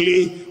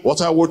exactly what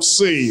I would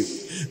say.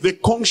 The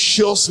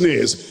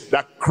consciousness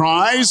that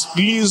Christ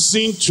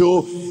listens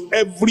to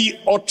every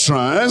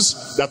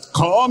utterance that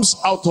comes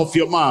out of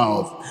your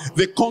mouth.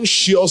 The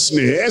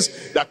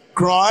consciousness that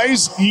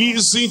Christ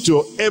listens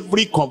to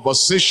every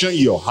conversation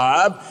you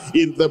have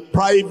in the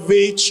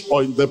private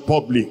or in the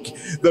public.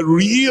 The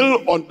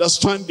real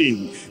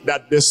understanding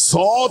that the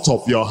thought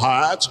of your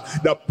heart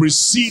that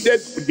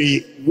preceded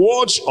the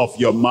words of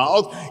your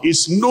mouth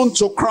is known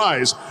to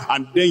Christ.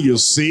 And then you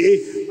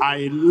say,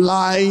 I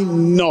lie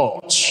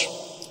not.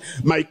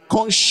 My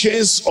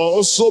conscience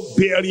also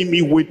bearing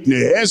me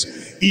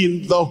witness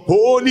in the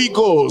Holy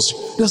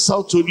Ghost. That's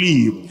how to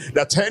live.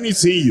 That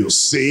anything you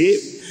say,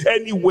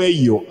 anywhere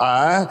you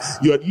are,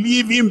 you're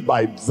living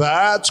by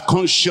that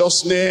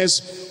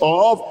consciousness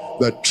of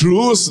the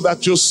truth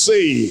that you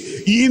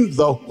say in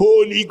the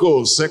Holy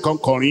Ghost. 2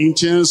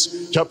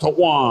 Corinthians chapter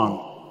 1.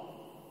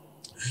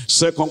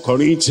 2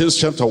 Corinthians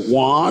chapter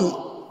 1,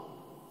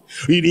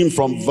 reading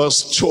from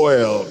verse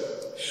 12.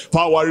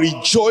 For our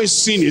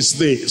rejoicing is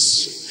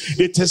this,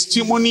 the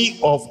testimony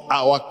of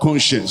our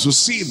conscience. You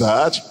see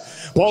that?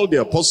 Paul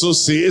the apostle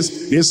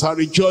says, this are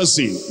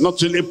rejoicing.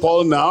 Not only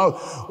Paul now,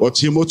 or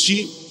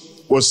Timothy,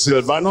 or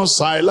Silvanus,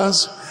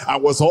 Silas,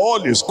 and with all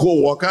his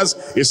co-workers.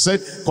 He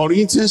said,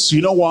 Corinthians,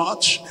 you know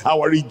what?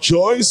 Our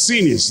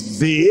rejoicing is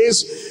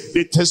this,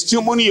 the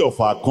testimony of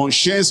our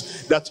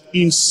conscience, that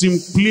in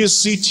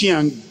simplicity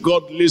and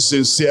godly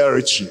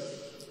sincerity,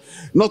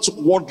 not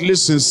worldly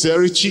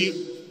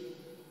sincerity,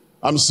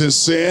 I'm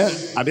sincere,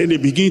 and then they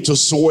begin to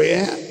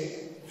swear.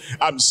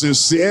 I'm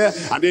sincere,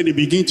 and then they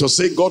begin to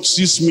say, God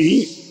sees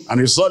me, and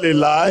it's all a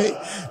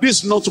lie.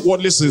 This is not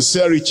worldly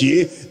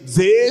sincerity.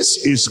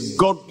 This is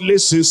godly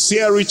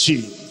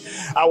sincerity.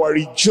 Our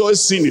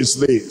rejoicing is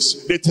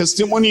this, the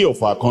testimony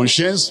of our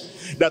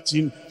conscience, that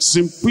in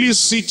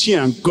simplicity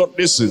and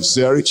godly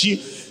sincerity,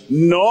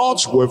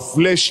 not with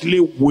fleshly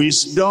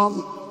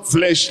wisdom,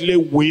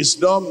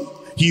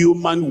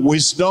 human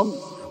wisdom,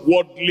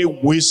 worldly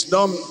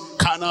wisdom,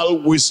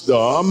 carnal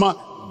wisdom,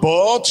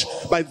 but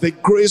by the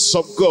grace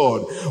of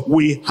God,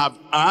 we have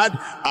had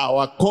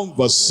our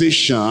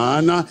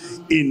conversation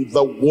in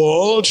the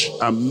world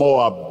and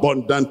more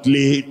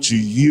abundantly to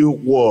you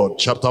word.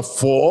 Chapter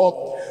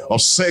 4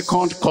 of 2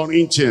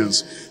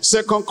 Corinthians.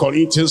 2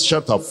 Corinthians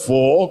chapter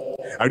 4,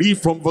 I read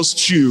from verse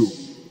 2.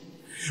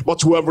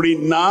 But we have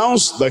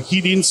renounced the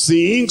hidden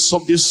things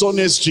of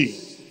dishonesty.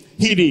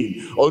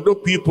 Hidden, although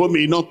people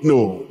may not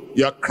know.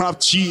 You are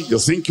crafty, you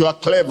think you are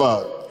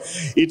clever.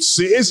 It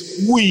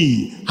says,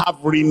 we have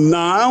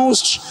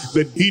renounced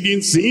the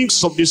hidden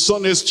things of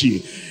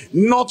dishonesty,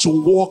 not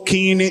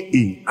walking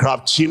in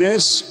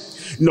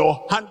craftiness,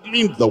 nor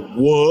handling the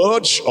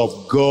word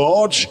of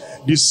God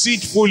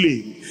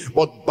deceitfully,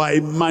 but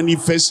by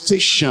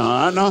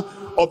manifestation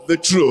of the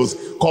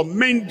truth,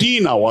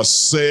 commending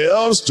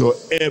ourselves to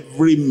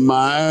every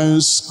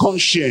man's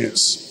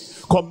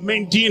conscience.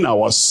 commending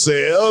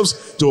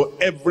ourselves to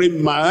every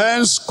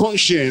man's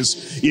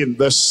conscience in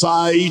the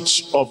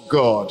sight of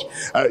God.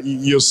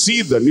 You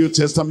see, the New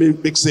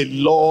Testament makes a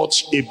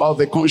lot about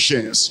the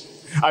conscience.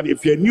 And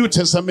if you're a New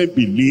Testament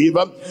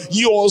believer,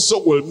 you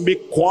also will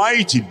make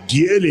quite a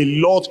deal, a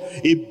lot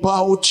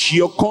about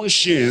your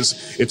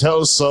conscience. It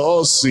tells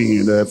us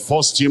in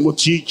 1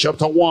 Timothy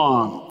chapter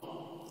 1.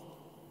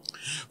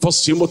 1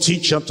 Timothy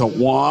chapter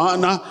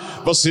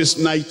 1, verses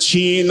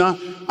 19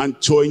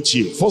 and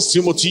 20. 1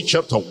 Timothy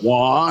chapter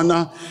 1,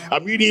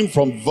 I'm reading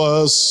from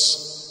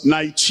verse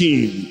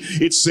 19.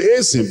 It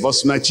says in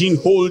verse 19,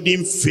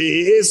 holding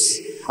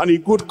faith and a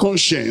good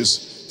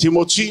conscience.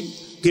 Timothy,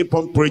 keep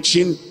on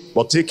preaching,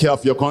 but take care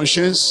of your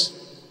conscience.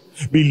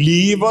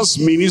 Believers,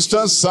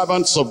 ministers,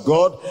 servants of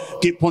God,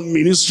 keep on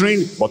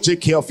ministering, but take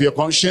care of your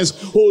conscience.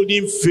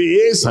 Holding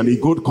faith and a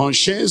good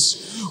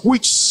conscience,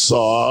 which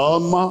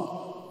some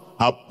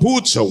have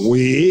put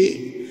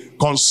away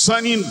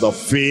concerning the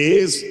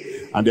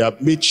faith, and they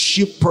have made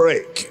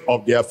shipwreck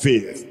of their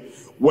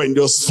faith. When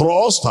you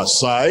thrust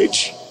aside,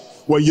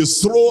 when you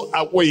throw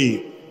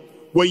away,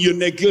 when you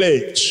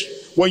neglect,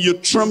 when you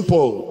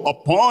trample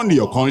upon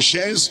your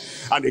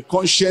conscience, and the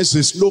conscience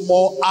is no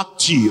more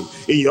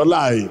active in your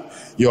life.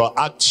 You are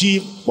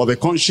active, but the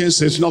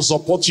conscience is not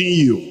supporting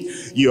you.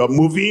 You are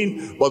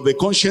moving, but the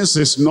conscience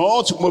is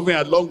not moving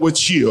along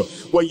with you.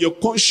 When your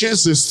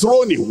conscience is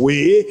thrown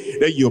away,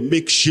 then you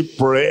make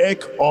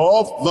shipwreck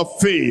of the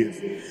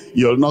faith.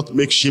 You'll not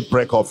make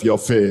shipwreck of your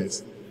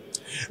faith.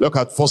 Look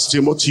at 1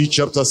 Timothy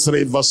chapter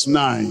 3 verse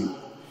 9.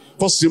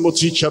 1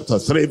 Timothy chapter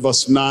 3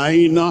 verse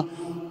 9.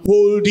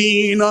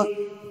 Holding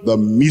the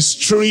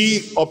mystery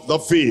of the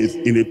faith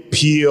in a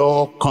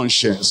pure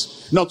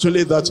conscience. Not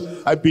only that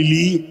I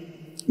believe,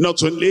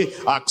 not only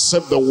I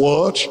accept the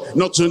word,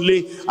 not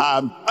only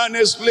I'm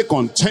earnestly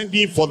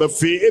contending for the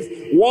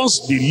faith,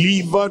 once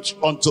delivered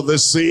unto the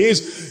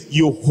saints,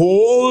 you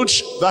hold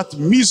that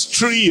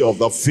mystery of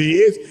the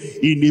faith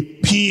in a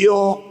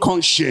pure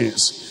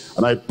conscience.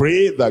 And I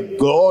pray that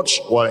God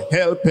will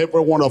help every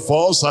one of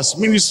us as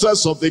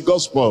ministers of the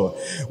gospel.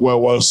 We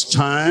will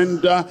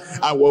stand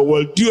and we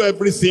will do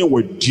everything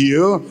we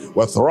do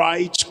with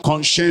right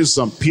conscience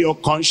and pure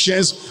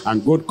conscience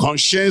and good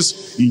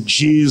conscience in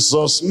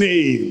Jesus'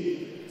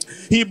 name.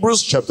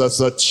 Hebrews chapter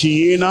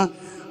 13,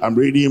 I'm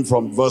reading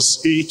from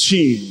verse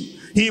 18.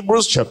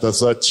 Hebrews chapter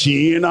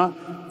 13,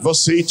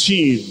 verse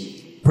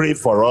 18. Pray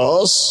for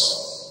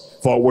us,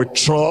 for we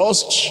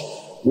trust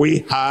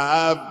we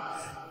have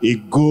a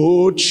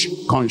good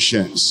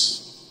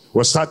conscience.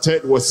 We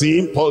started with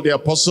him, Paul the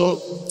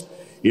Apostle,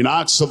 in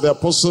Acts of the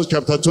Apostles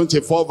chapter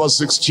 24 verse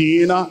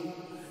 16.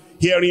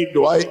 Herein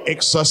do I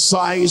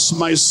exercise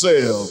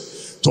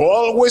myself to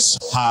always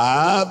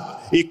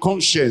have a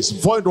conscience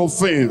void of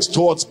offense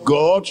towards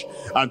God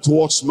and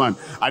towards man.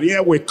 And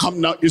here we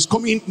come now, he's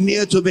coming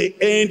near to the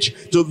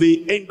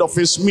end of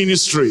his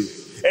ministry,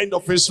 end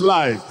of his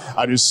life.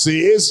 And he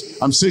says,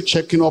 I'm still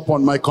checking up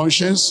on my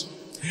conscience.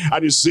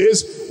 And he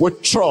says, we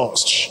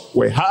trust,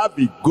 we have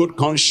a good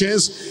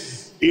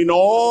conscience in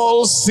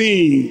all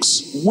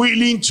things,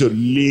 willing to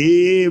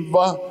live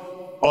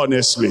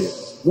honestly.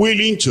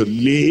 Willing to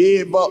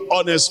live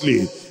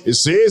honestly. He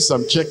says,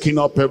 I'm checking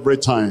up every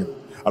time.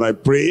 And I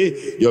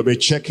pray you'll be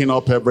checking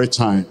up every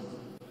time.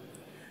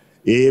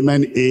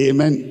 Amen,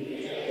 amen.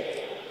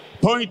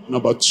 Point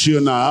number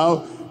 2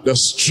 now, the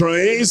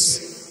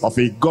strength of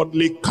a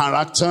godly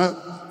character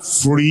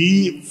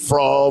free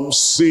from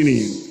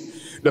sinning.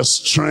 The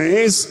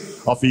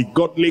strength of a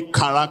godly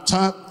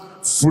character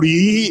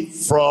free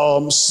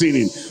from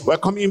sinning. We're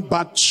coming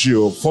back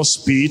to 1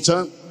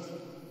 Peter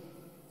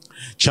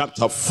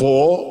chapter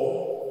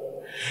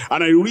 4,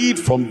 and I read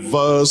from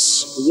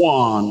verse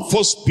 1.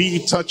 1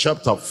 Peter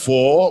chapter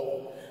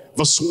 4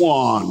 verse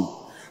 1.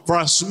 For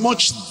as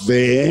much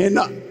then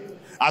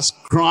as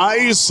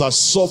Christ has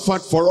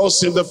suffered for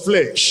us in the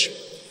flesh,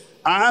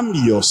 arm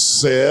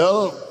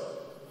yourself,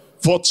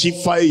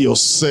 fortify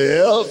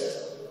yourself,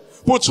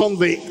 put on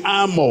the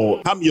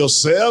armor, arm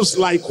yourselves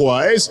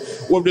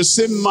likewise with the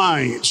same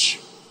mind.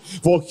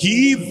 For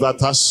he that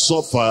has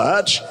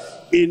suffered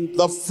in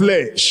the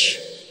flesh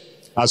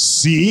has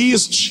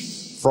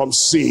ceased from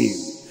sin.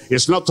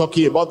 It's not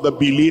talking about the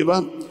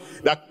believer,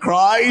 that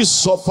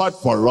Christ suffered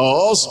for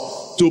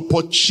us to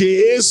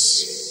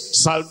purchase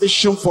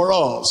salvation for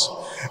us.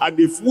 And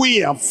if we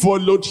have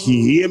followed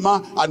him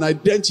and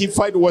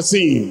identified with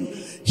him,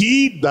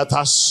 he that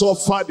has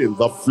suffered in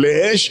the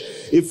flesh,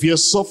 if you're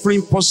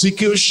suffering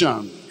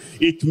persecution,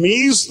 it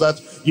means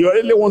that you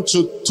really want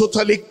to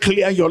totally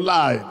clear your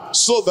life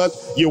so that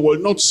you will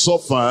not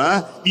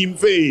suffer in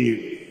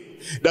vain.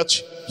 That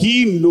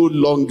he no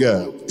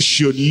longer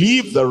should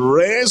live the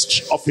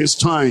rest of his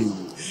time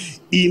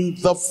in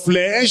the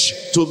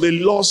flesh to the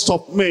lust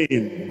of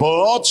men,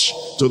 but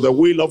to the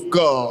will of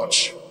God.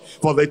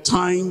 For the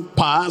time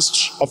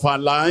past of our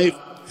life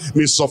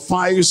may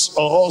suffice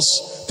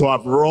us to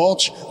have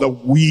wrought the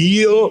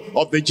will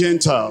of the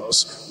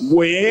Gentiles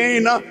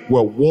when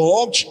we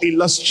walked in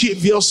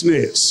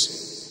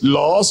lasciviousness.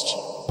 Lust,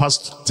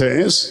 past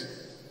tense.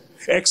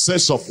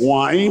 Excess of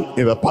wine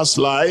in the past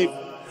life,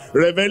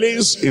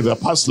 revelings in the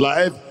past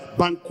life,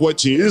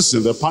 banquetings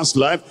in the past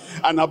life,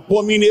 and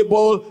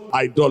abominable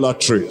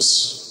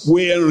idolatries,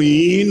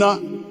 wherein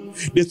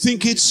they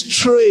think it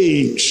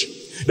strange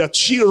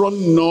that ye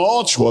run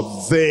not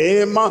with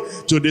them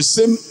to the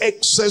same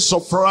excess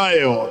of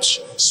riot,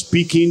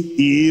 speaking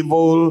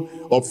evil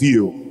of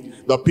you.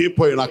 The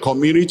people in our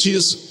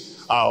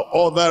communities, our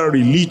other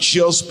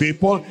religious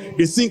people,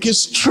 they think it's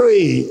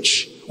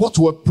strange what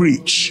we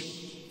preach,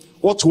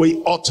 what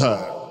we utter,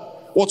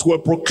 what we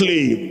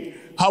proclaim,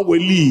 how we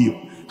live,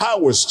 how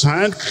we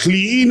stand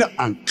clean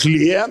and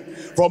clear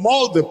from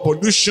all the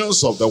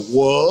pollutions of the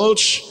world.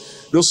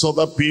 Those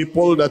other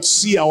people that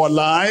see our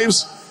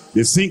lives,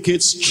 they think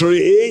it's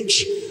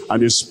strange,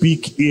 and they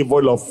speak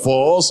evil of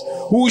us.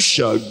 Who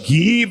shall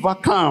give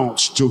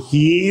account to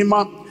him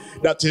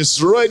that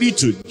is ready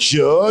to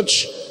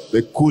judge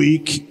the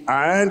quick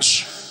and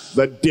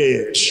the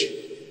dead?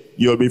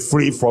 You'll be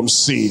free from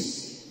sin.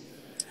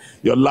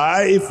 Your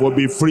life will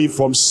be free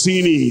from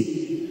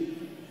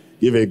sinning.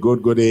 Give a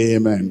good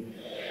amen.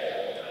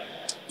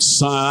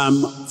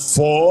 Psalm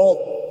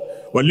 4.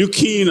 We're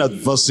looking at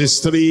verses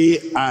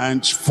 3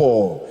 and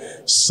 4.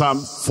 Psalm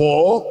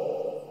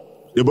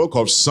 4, the book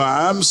of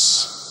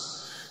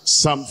Psalms.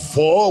 Psalm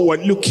 4, we're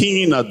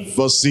looking at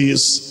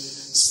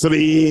verses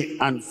 3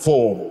 and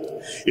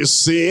 4. It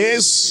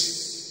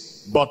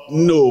says, but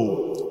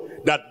know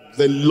that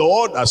the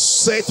Lord has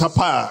set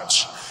apart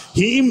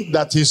him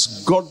that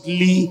is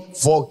godly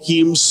for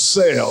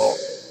himself.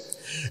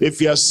 If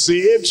you are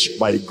saved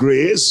by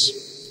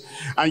grace,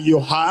 and you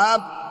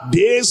have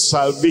this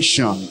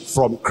salvation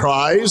from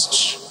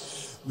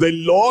Christ, the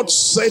Lord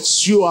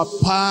sets you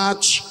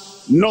apart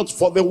not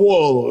for the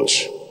world.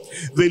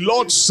 The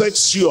Lord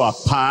sets you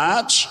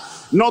apart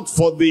not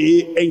for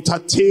the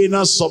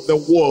entertainers of the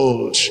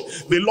world.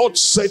 The Lord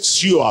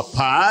sets you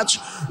apart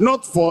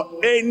not for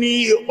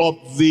any of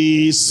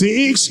the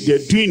things they're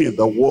doing in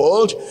the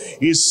world.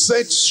 He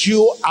sets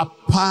you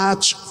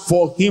apart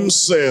for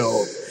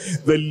himself.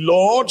 The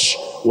Lord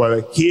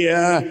will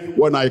hear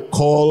when I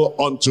call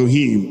unto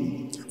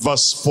him.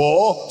 Verse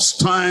 4,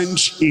 stand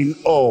in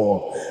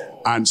awe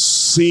and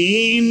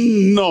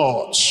sin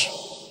not.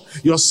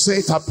 You're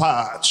set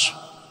apart.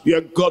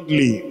 You're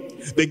godly.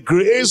 The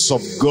grace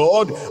of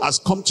God has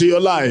come to your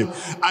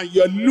life, and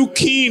you're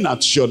looking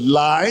at your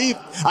life,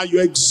 and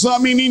you're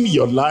examining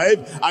your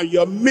life, and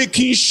you're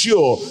making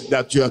sure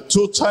that you're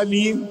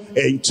totally,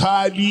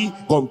 entirely,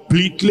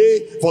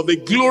 completely for the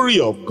glory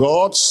of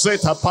God,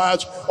 set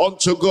apart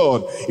unto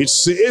God. It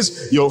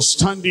says you're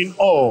standing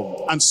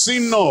up and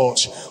sin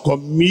not.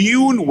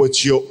 Commune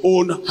with your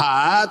own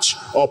heart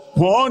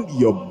upon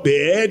your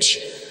bed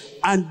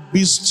and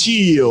be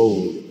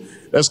still.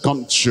 Let's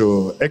come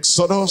to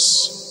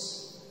Exodus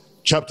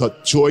chapter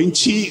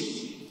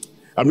 20.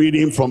 I'm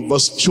reading from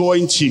verse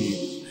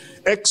 20.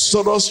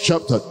 Exodus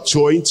chapter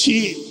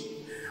 20,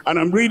 and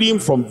I'm reading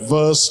from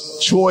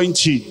verse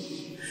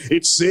 20.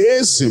 It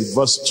says in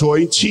verse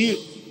 20,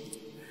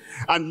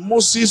 and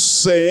Moses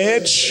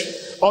said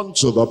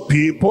unto the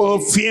people,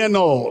 fear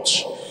not,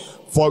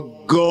 for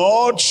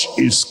God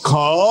is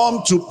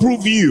come to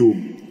prove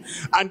you,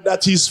 and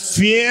that his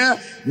fear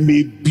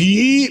may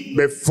be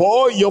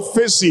before your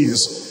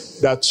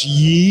faces, that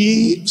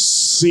ye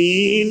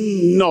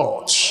sin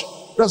not.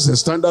 That's the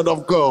standard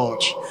of God.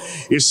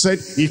 He said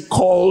he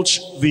called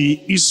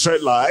the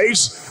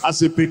Israelites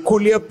as a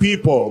peculiar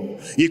people.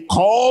 He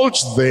called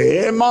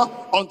them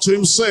unto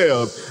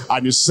himself,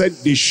 and he said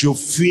they should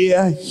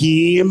fear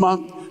him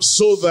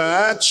so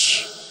that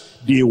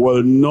they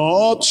will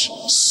not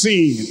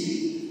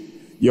sin.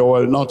 You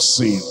will not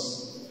sin.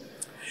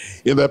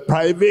 In the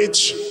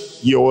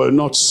private, you will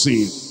not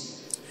sin.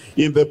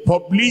 In the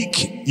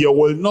public, you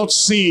will not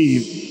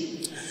sin.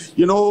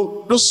 You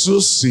know, those who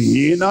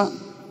sin,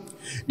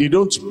 they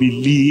don't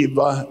believe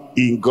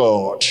in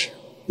God.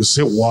 You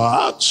say,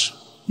 what?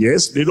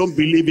 Yes, they don't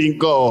believe in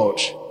God.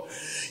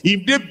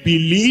 If they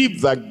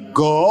believe that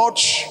God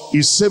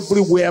is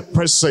everywhere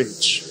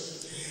present,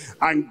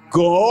 and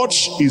God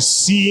is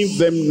seeing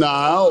them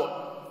now,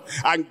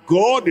 and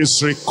God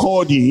is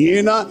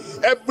recording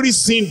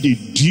everything they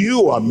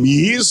do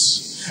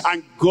amiss,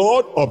 and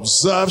God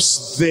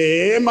observes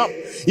them,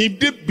 if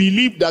they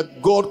believe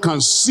that God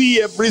can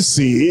see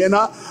everything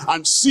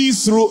and see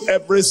through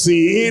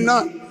everything,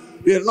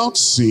 they're not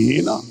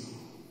sin.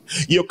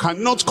 You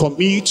cannot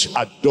commit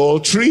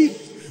adultery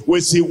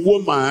with a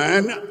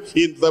woman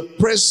in the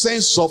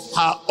presence of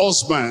her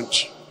husband.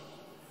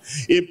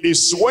 If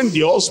it's when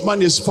the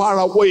husband is far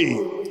away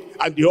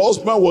and the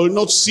husband will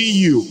not see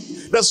you,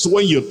 that's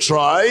when you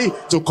try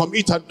to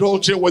commit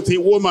adultery with a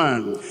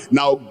woman.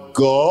 Now,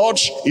 God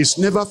is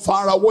never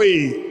far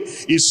away.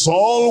 He's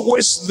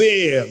always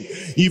there.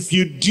 If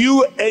you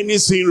do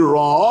anything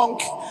wrong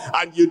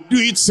and you do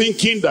it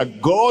thinking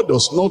that God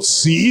does not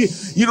see,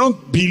 you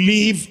don't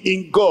believe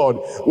in God.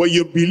 When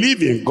you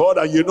believe in God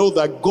and you know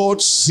that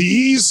God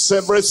sees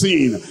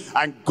everything,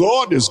 and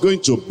God is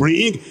going to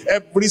bring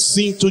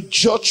everything to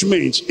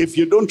judgment if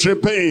you don't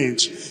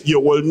repent, you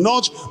will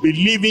not be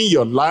living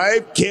your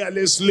life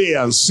carelessly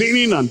and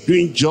sinning and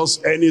doing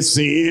just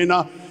anything.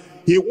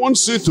 He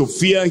wants you to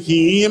fear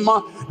him,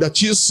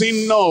 that you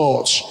sin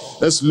not.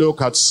 Let's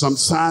look at Psalm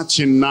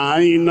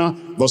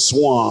 39 verse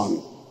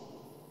 1.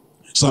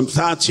 Psalm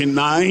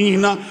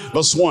 39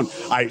 verse 1.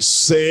 I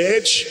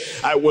said,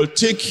 I will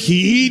take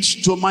heed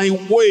to my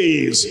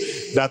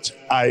ways, that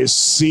I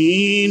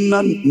sin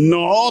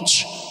not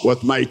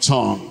with my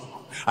tongue.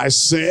 I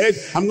said,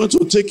 I'm going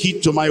to take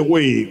heed to my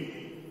way.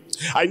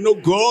 I know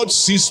God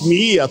sees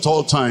me at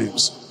all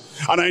times.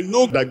 And I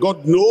know that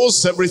God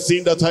knows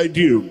everything that I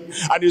do.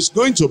 And He's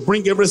going to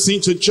bring everything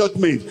to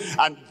judgment.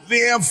 And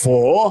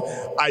therefore,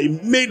 I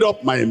made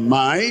up my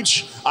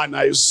mind, and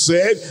I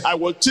said, I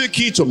will take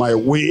heed to my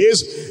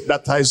ways,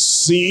 that I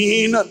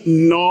sin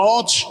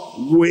not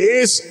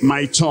with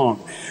my tongue.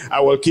 I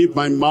will keep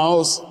my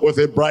mouth with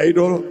a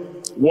bridle,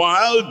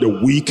 while the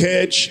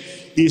wicked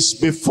is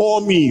before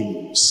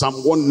me.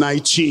 Psalm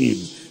 119.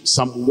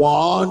 Psalm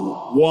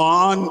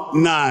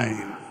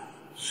 119.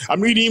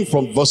 I'm reading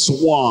from verse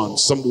 1.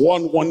 Psalm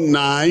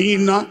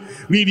 119,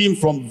 reading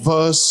from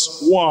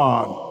verse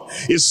 1.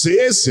 It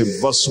says in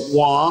verse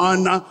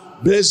 1,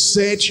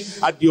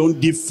 blessed are the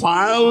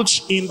undefiled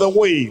in the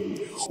way,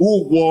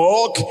 who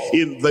walk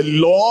in the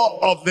law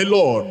of the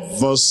Lord.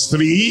 Verse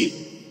 3,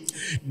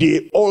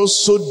 they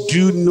also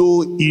do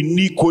no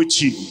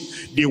iniquity.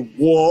 They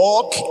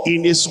walk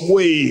in his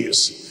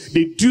ways.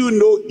 They do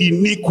no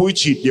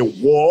iniquity. They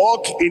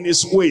walk in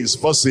his ways.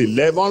 Verse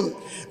 11,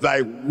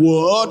 thy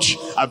word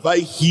have I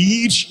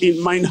hid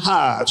in mine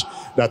heart,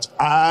 that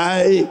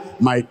I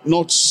might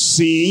not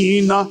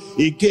sin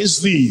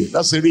against thee.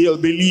 That's a real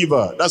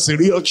believer. That's a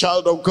real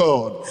child of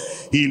God.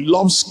 He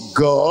loves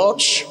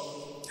God.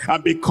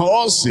 And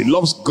because he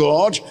loves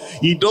God,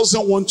 he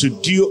doesn't want to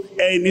do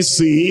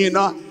anything,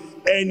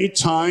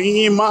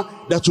 anytime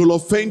that will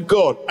offend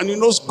God. And he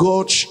knows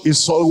God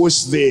is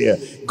always there.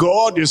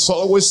 God is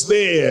always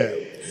there.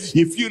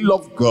 If you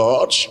love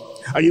God,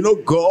 and you know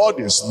God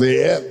is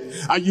there,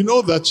 and you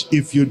know that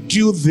if you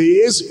do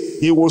this,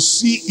 he will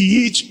see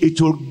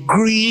it will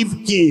grieve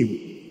him.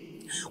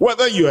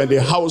 Whether you're in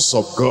the house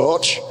of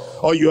God,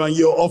 or you're in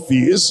your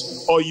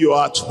office, or you're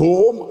at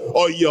home,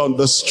 or you're on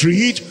the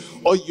street,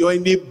 or you're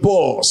in a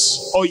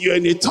bus, or you're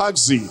in a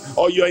taxi,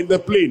 or you're in the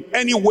plane,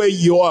 anywhere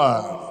you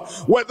are,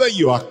 whether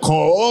you are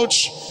called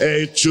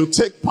to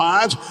take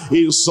part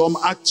in some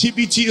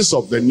activities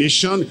of the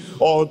nation,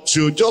 or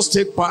to just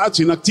take part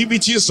in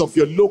activities of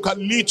your local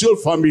little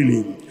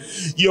family,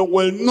 you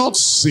will not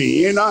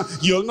sin,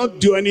 you'll not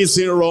do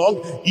anything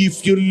wrong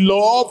if you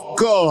love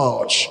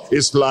God.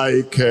 It's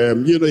like,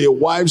 your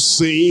wife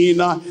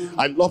saying,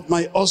 I love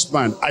my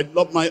husband, I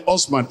love my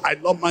husband, I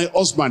love my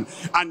husband.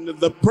 And in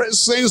the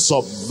presence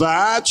of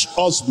that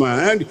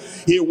husband,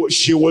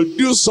 she will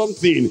do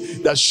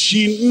something that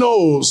she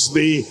knows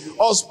the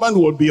husband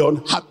will be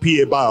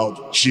unhappy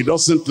about. She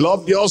doesn't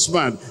love the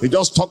husband. They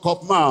just talk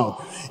of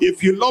mouth.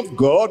 If you love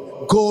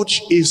God, God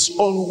is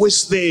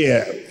always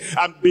there.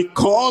 And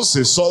because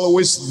he's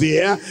always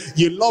there,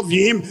 you love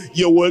him,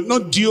 you will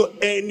not do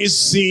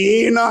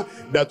anything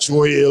that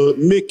will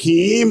make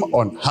him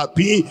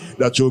unhappy,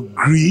 that will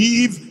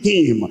grieve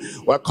him.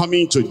 We're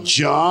coming to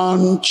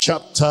John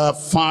chapter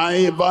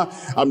 5.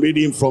 I'm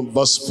reading from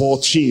verse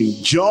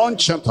 14. John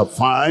chapter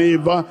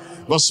 5,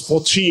 verse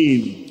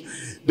 14.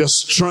 The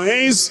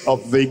strength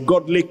of the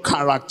godly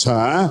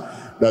character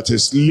that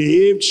is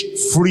lived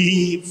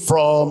free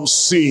from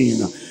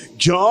sin.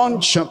 John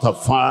chapter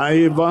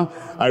 5,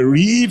 I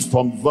read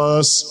from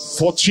verse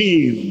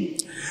 14.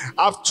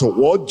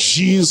 Afterward,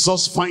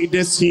 Jesus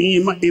findeth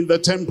him in the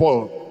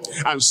temple,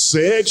 and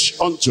said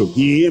unto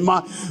him,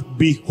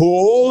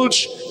 behold,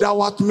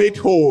 thou art made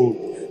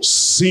whole,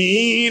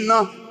 sin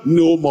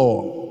no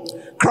more.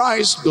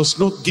 Christ does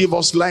not give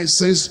us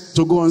license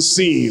to go and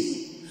sin.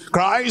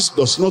 Christ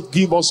does not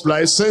give us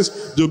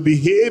license to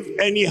behave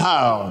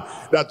anyhow,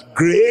 that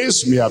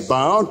grace may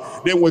abound,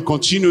 then we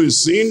continue in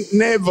sin.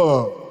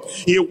 Never.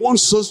 He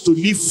wants us to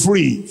live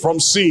free from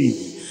sin,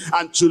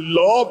 and to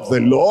love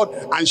the Lord,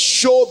 and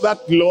show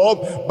that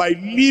love by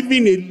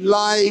living a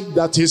life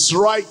that is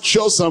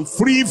righteous and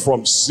free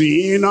from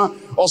sin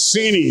or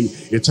sinning.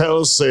 It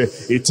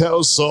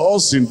tells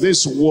us in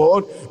this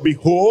word,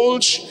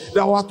 behold,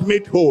 thou art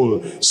made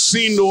whole,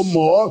 sin no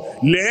more,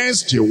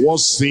 lest your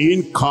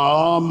sin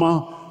come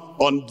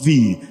on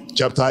thee.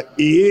 Chapter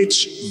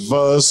 8,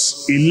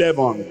 verse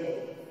 11.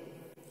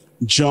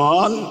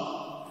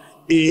 John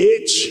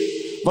 8,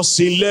 verse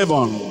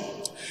 11.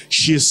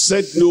 She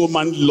said, no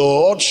man,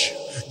 Lord.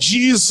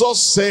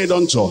 Jesus said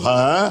unto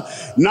her,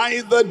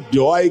 neither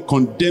do I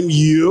condemn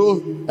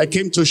you. I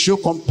came to show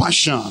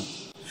compassion,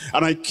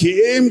 and I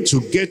came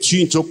to get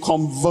you into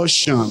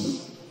conversion.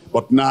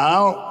 But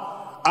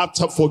now,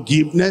 after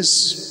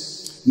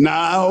forgiveness,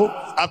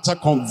 now after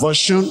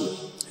conversion,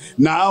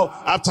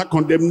 Now, after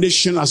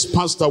condemnation has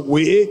passed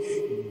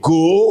away,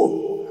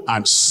 go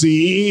and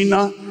sin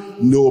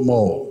no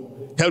more.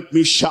 Help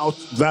me shout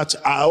that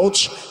out.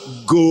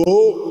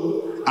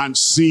 Go and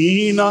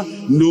sin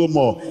no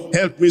more.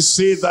 Help me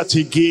say that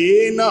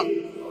again.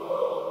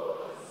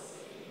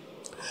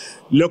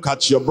 Look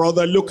at your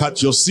brother, look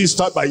at your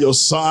sister by your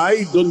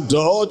side. Don't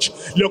dodge.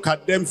 Look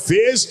at them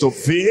face to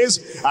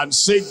face and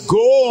say,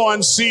 go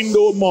and sin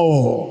no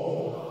more.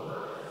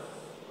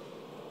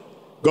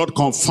 God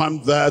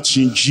confirmed that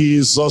in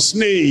Jesus'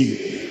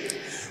 name.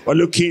 We're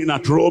looking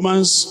at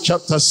Romans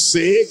chapter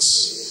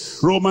 6.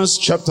 Romans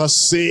chapter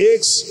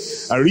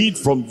 6. I read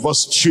from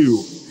verse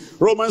 2.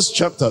 Romans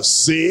chapter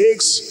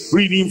 6,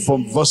 reading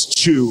from verse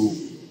 2.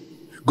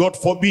 God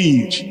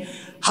forbid,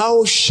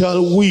 how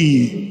shall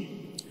we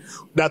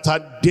that are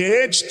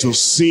dead to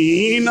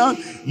sin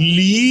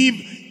live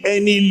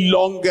any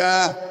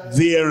longer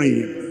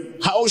therein?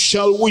 How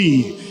shall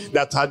we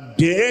that are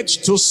dead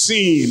to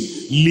sin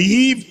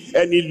live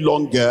any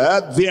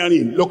longer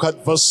therein? Look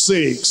at verse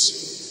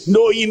 6.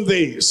 Knowing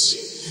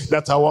this,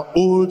 that our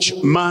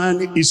old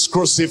man is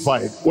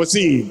crucified with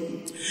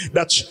him,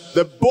 that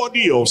the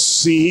body of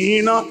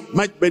sin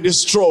might be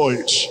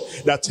destroyed,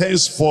 that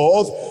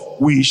henceforth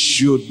we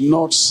should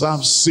not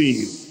serve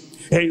sin.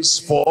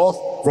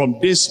 Henceforth, from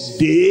this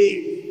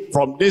day,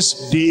 from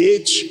this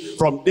date,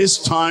 from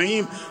this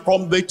time,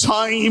 from the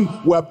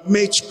time we have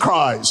met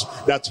Christ,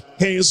 that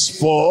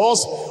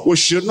henceforth we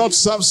should not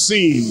serve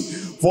sin.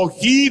 For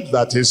he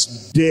that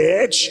is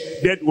dead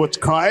with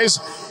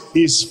Christ,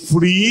 is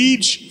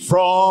freed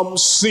from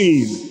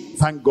sin.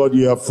 Thank God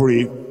you are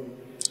free.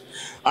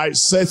 I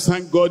said,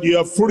 thank God you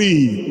are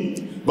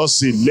free.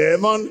 Verse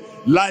 11,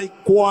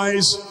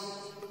 likewise,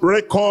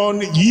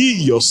 reckon ye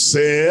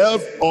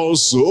yourself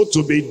also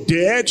to be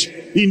dead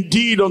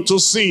indeed unto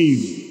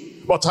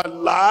sin, but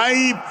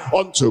alive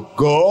unto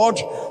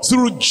God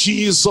through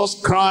Jesus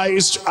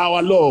Christ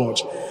our Lord.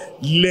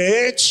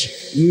 Let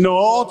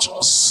not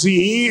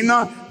sin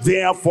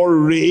therefore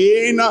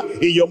reign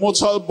in your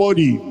mortal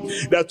body,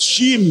 that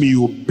ye may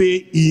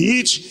obey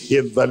it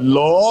in the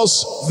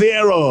laws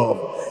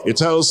thereof. It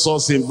tells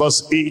us in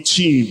verse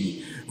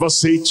 18.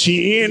 Verse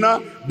 18,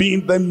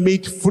 being then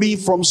made free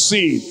from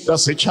sin.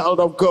 That's a child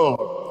of God.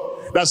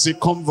 That's a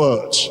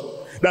convert.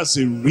 That's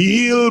a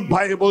real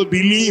Bible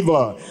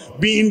believer.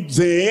 Being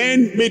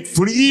then made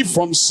free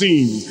from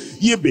sin,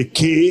 ye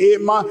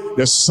became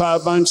the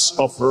servants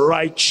of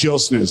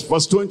righteousness.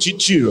 Verse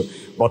 22,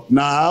 but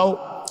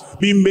now,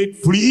 being made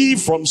free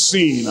from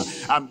sin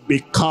and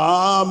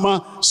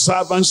become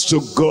servants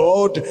to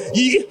God,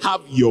 ye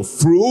have your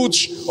fruit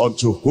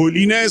unto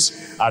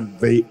holiness, and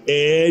the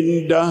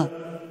end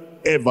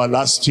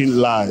everlasting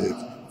life.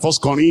 1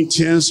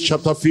 Corinthians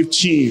chapter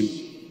 15.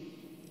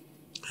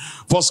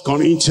 1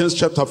 Corinthians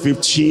chapter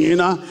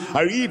 15,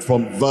 I read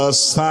from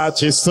verse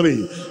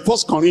 33. 1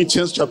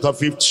 Corinthians chapter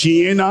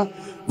 15,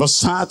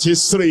 verse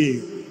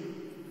 33.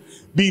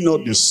 Be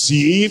not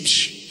deceived,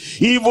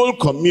 evil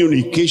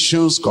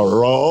communications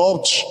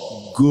corrupt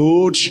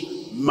good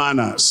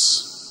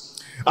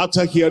manners.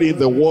 After hearing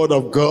the word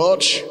of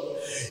God,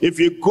 if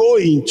you go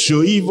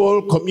into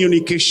evil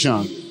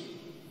communication,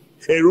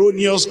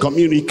 erroneous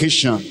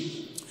communication,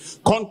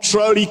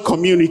 contrary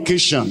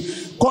communication,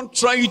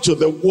 contrary to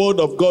the word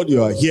of God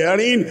you are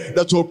hearing,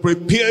 that will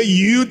prepare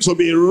you to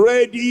be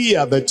ready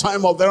at the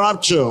time of the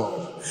rapture.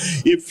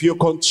 If you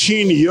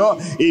continue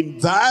in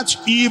that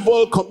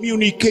evil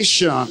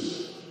communication,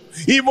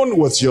 even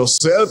with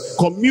yourself,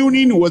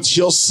 communing with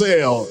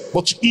yourself,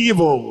 but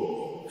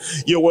evil,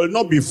 you will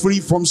not be free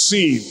from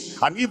sin.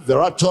 And if the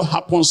rapture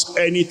happens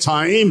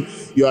anytime,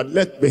 you are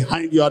left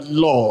behind, you are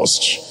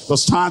lost.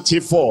 Verse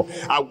 34,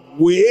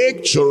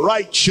 awake to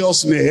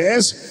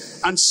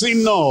righteousness and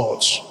sin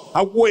not.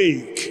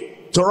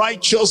 Awake to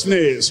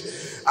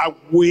righteousness.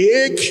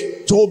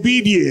 Awake to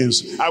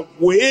obedience.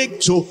 Awake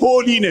to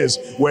holiness.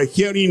 We're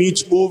hearing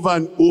it over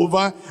and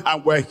over,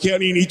 and we're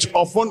hearing it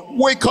often.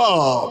 Wake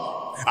up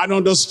and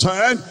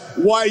understand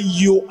why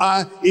you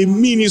are a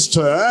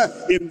minister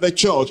in the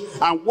church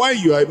and why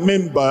you are a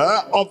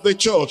member of the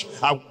church.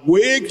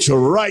 Awake to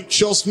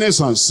righteousness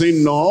and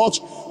sin not,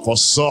 for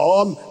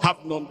some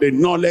have not the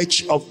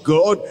knowledge of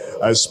God.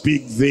 I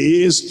speak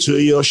this to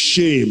your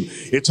shame.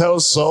 It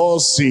tells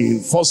us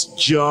in 1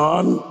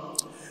 John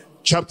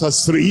chapter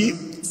 3,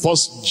 1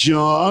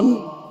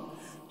 John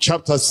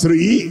chapter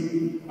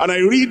 3, and I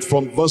read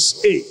from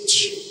verse 8.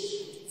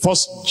 1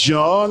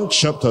 John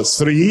chapter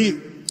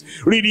 3,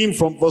 reading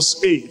from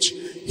verse 8.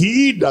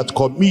 He that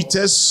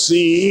committeth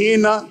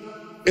sin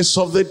is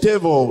of the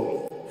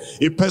devil.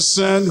 A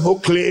person who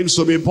claims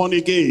to be born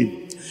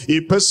again,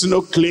 a person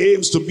who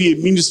claims to be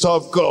a minister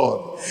of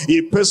God,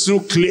 a person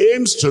who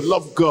claims to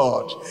love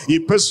God, a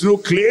person who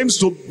claims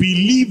to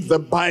believe the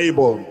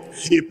Bible,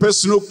 a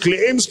person who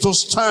claims to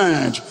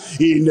stand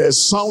in a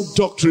sound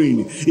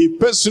doctrine, a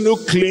person who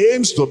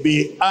claims to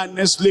be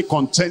earnestly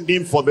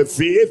contending for the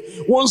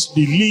faith once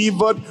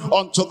delivered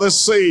unto the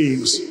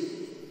saints.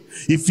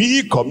 If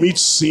he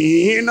commits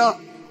sin,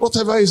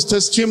 whatever is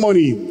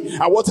testimony,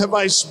 and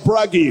whatever is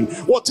bragging,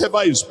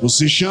 whatever is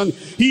position,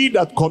 he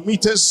that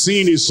committed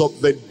sin is of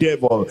the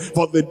devil.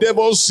 For the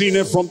devil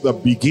sinned from the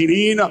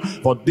beginning.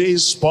 For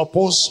this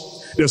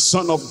purpose the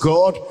Son of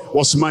God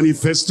was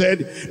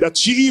manifested, that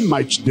he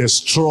might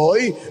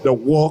destroy the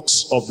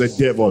works of the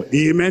devil.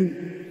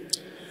 Amen.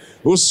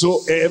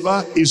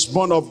 Whosoever is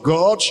born of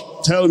God,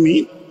 tell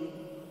me,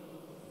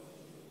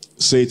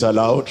 say it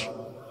aloud.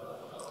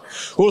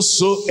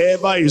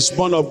 Whosoever is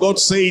born of God,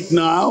 say it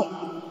now,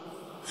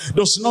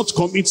 does not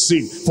commit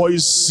sin, for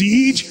his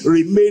seed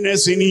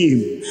remaineth in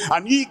him,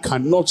 and he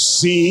cannot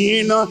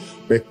sin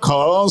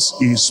because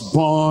he is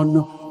born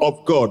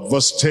of God.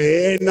 Verse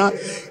 10,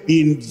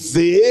 in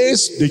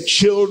this the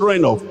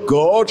children of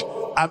God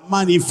are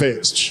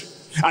manifest,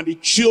 and the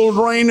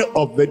children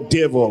of the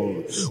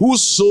devil.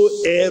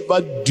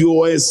 Whosoever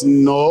doeth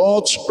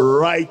not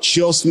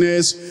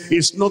righteousness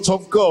is not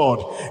of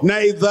God,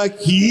 neither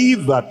he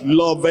that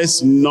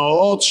loveth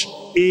not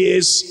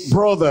his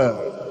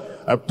brother.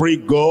 I pray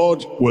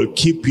God will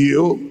keep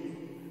you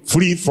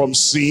free from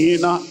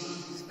sin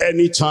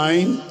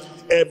anytime,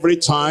 every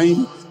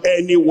time,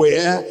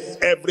 anywhere,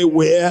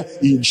 everywhere,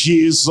 in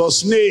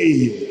Jesus'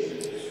 name.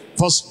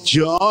 1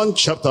 John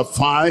chapter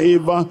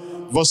 5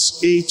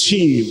 verse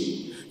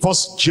 18. 1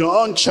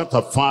 John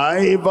chapter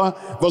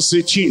 5 verse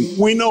 18.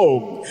 We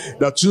know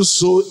that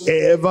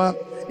whosoever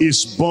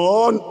is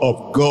born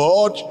of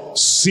God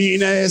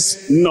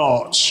sinneth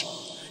not.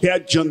 Here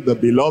John the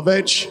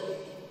beloved,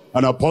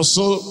 an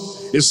apostle,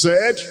 he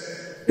said,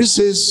 this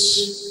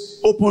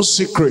is open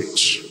secret.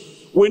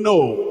 We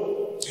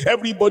know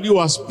everybody who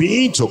has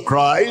been to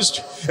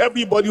Christ,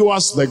 everybody who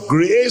has the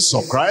grace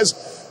of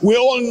Christ, we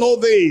all know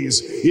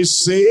this. It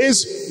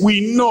says,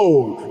 we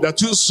know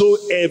that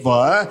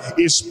whosoever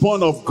is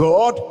born of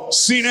God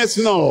sinneth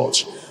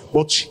not,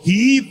 but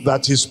he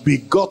that is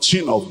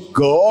begotten of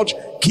God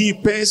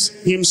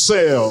keepeth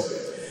himself,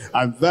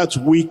 and that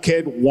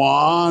wicked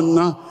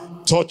one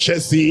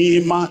toucheth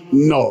him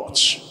not.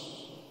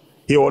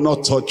 He will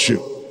not touch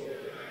you,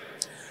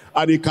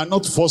 and he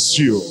cannot force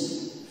you.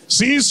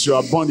 Since you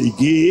are born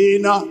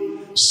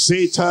again,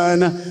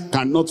 Satan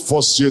cannot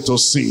force you to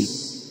sin.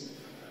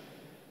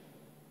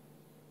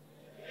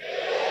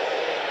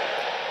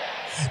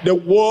 The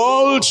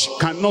world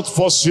cannot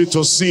force you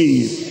to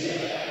sin.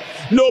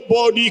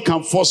 Nobody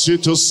can force you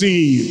to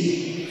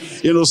sin.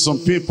 You know, some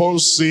people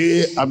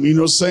say, I'm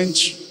innocent,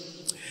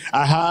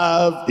 I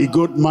have a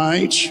good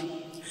mind,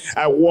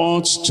 I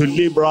want to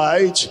live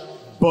right,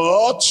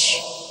 but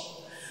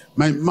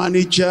my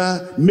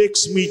manager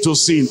makes me to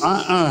sin.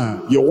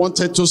 You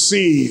wanted to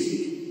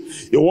sin.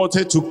 You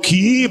wanted to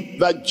keep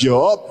that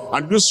job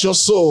and lose your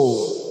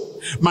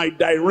soul. My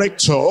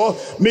director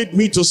made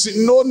me to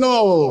sin.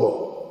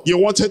 No. You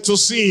wanted to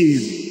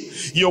sin.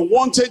 You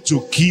wanted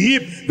to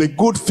keep the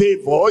good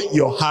favor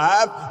you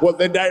have with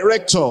the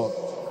director.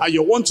 And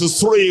you want to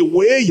throw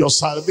away your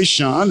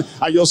salvation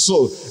and your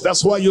soul.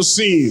 That's why you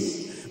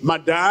sin.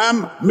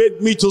 Madam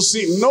made me to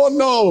sin.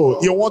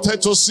 No, you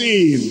wanted to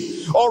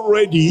sin.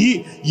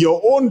 Already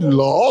your own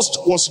lust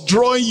was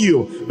drawing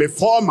you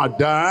before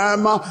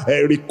Madam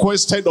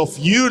requested of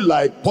you,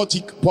 like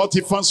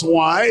Potiphar's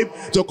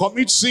wife, to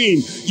commit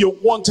sin. You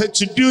wanted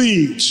to do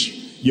it.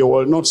 You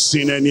will not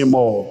sin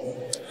anymore.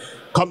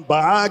 Come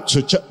back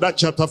to that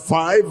chapter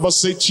 5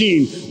 verse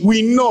 18.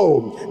 We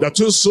know that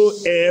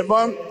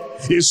whosoever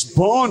is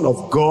born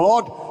of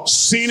God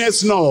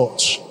sinneth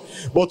not,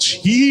 but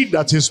he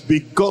that is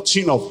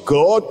begotten of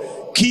God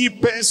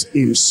keepeth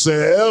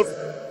himself,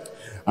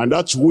 and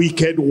that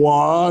wicked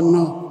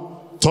one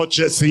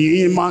toucheth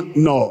him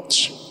not.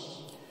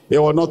 He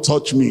will not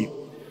touch me.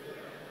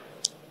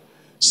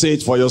 Say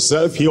it for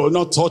yourself. He will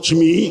not touch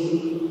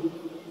me.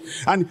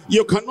 And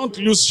you cannot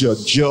lose your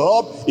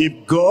job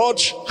if God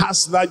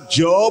has that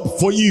job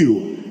for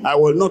you. I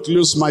will not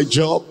lose my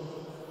job.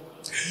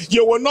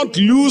 You will not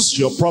lose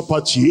your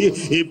property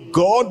if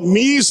God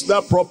means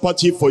that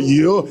property for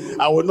you.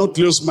 I will not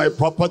lose my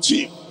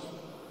property.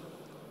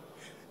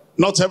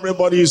 Not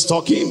everybody is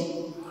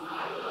talking.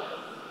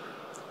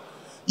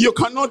 You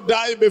cannot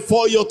die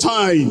before your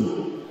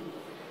time.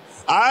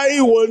 I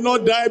will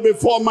not die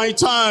before my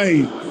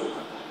time.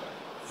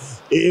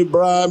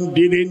 Abraham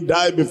didn't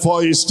die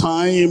before his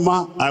time.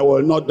 I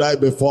will not die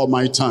before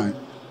my time.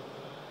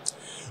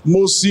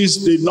 Moses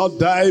did not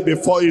die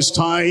before his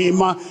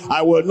time.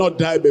 I will not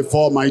die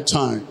before my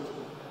time.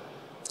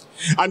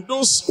 And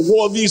those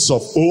worthies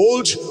of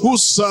old who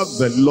served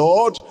the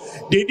Lord,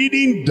 they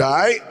didn't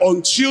die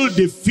until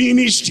they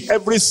finished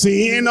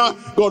everything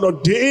God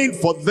ordained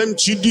for them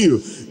to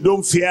do.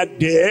 Don't fear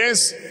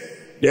death.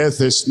 Death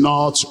is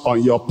not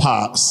on your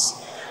path.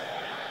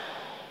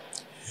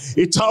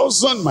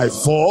 1,000 might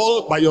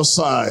fall by your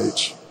side,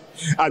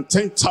 and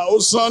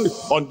 10,000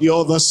 on the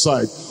other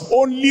side.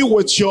 Only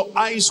with your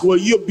eyes will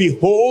you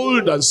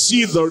behold and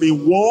see the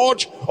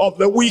reward of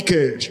the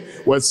wicked.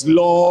 With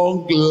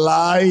long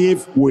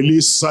life will he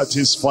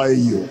satisfy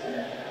you.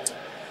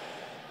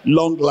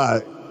 Long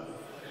life.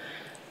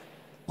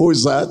 Who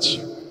is that?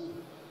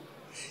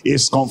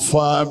 is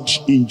confirmed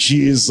in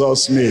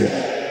Jesus' name.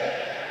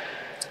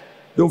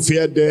 Don't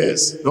fear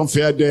death, don't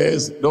fear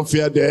death, don't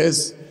fear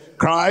death.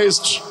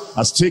 Christ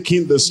has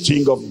taken the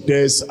sting of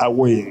death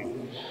away.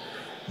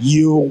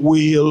 You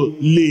will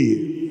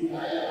live.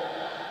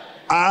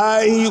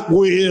 I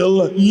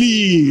will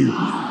live.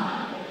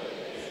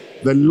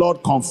 The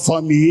Lord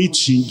confirm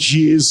it in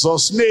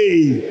Jesus'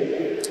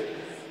 name.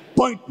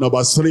 Point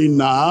number 3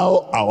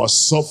 now, our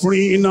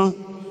suffering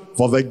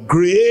for the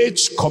Great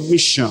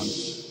Commission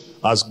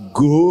as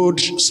good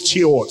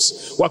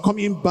stewards. We're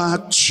coming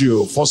back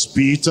to 1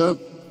 Peter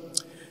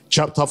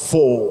chapter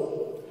 4.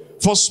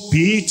 1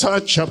 Peter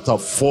chapter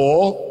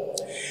 4.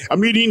 I'm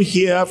reading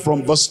here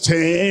from verse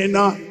 10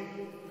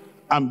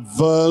 and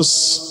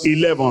verse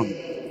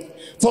 11.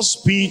 1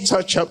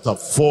 Peter chapter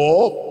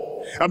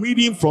 4. I'm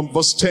reading from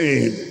verse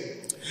 10.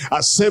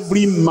 As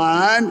every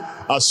man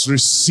has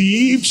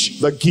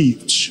received the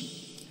gift,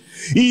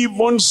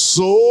 even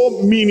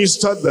so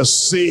minister the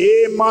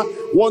same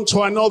one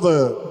to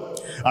another,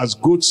 as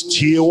good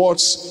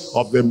stewards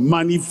of the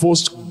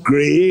manifold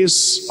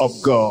grace of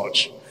God.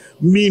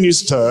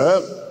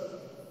 Minister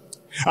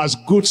as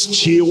good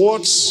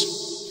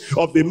stewards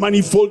of the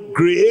manifold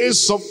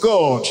grace of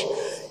God.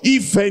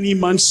 If any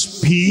man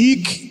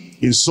speak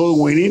in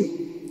soul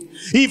winning,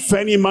 if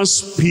any man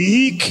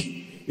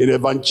speak in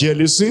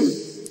evangelism,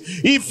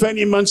 if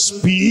any man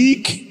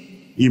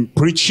speak in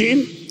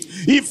preaching,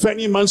 if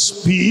any man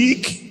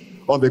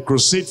speak on the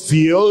crusade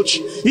field,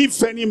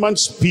 if any man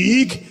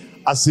speak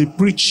as a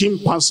preaching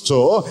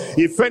pastor,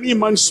 if any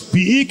man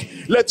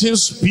speak, let him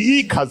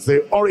speak as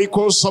the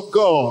oracles of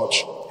God.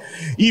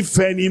 If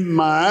any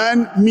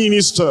man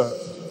minister,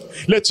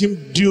 let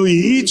him do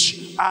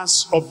it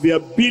as of the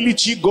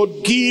ability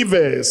God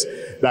gives,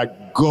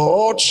 that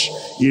God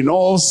in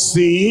all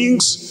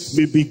things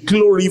may be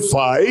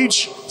glorified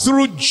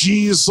through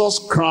Jesus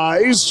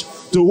Christ,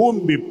 to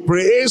whom be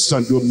praise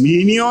and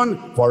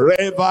dominion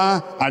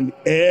forever and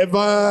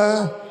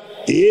ever.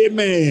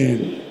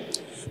 Amen.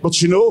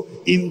 But you know,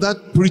 in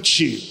that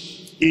preaching,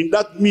 in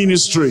that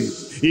ministry,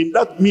 in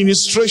that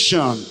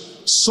ministration,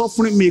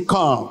 suffering may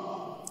come,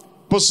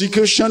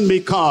 persecution may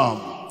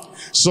come.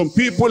 Some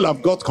people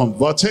have got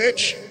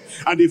converted,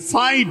 and they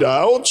find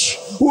out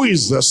who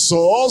is the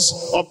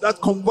source of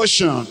that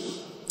conversion,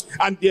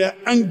 and they are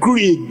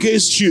angry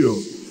against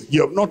you.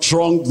 You have not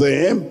wronged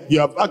them. You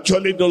have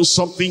actually done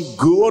something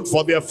good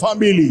for their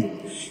family,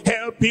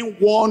 helping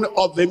one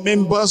of the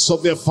members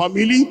of their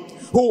family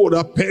who would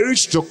have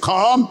perished to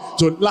come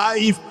to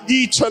life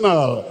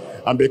eternal.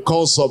 And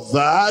because of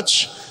that,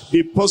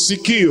 they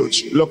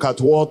persecute. Look at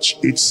what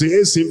it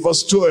says in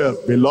verse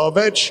 12.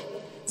 Beloved,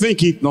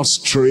 think it not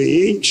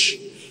strange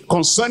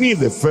concerning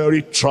the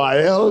very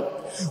trial,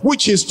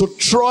 which is to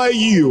try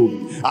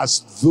you,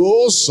 as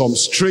though some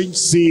strange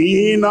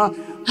thing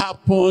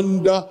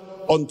happened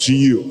unto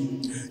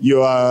you.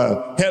 You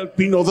are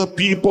helping other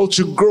people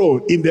to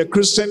grow in their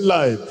Christian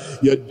life.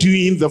 You're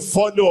doing the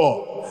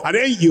follow-up. And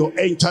then you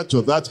enter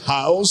to that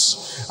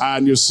house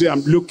and you say,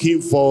 I'm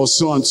looking for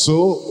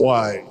so-and-so.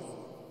 Why?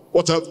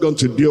 What have you going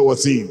to deal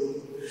with him?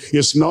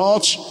 He's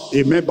not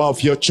a member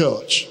of your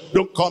church.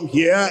 Don't come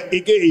here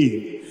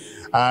again.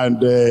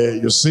 And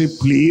you say,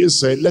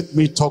 please, let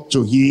me talk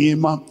to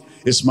him.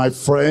 He's my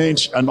friend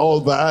and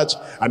all that.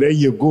 And then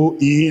you go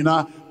in,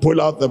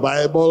 pull out the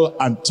Bible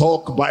and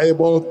talk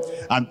Bible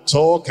and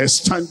talk,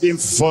 standing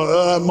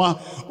firm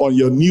on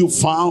your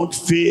newfound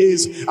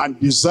faith and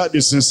desire the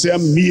sincere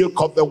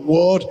milk of the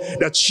word,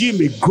 that she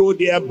may grow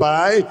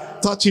thereby.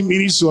 30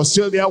 minutes you are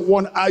still there,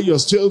 1 hour you're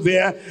still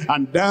there,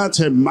 and that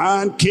a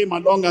man came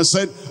along and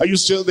said, are you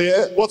still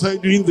there? What are you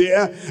doing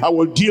there? I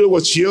will deal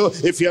with you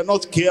if you're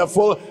not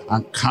careful.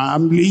 And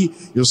calmly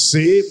you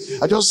say,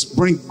 I just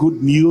bring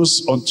good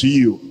news unto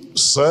you,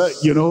 sir.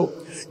 You know,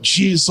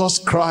 Jesus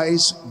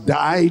Christ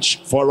died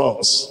for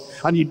us,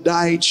 and he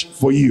died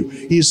for you.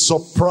 He's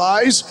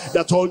surprised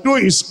that although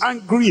he's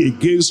angry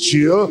against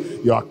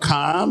you, you are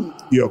calm,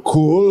 you're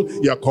cool,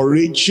 you're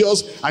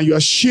courageous, and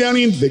you're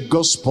sharing the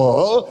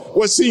gospel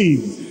with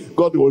him.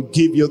 God will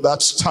give you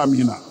that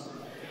stamina.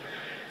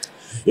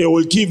 He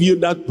will give you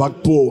that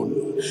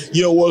backbone.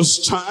 You will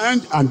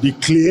stand and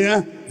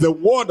declare the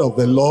word of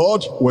the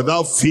Lord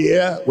without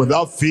fear,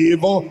 without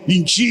favor,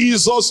 in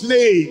Jesus'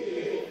 name.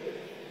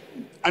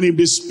 And if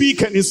they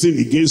speak anything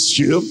against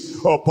you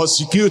or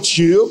persecute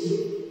you,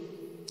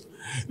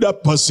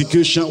 that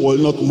persecution will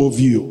not move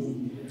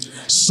you.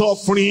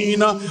 Suffering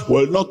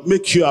will not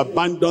make you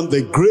abandon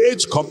the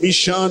Great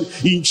Commission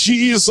in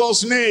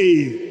Jesus'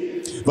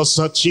 name. Verse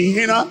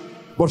 13,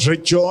 but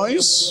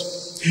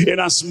rejoice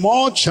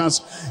inasmuch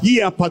as ye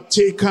are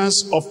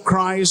partakers of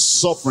Christ's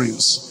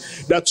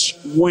sufferings, that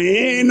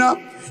when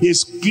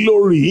his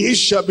glory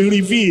shall be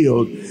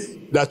revealed,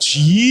 that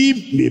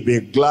ye may be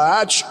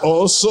glad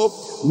also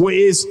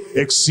with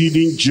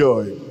exceeding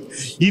joy.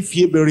 If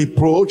ye be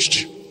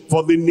reproached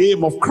for the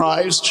name of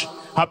Christ,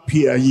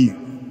 happy are ye.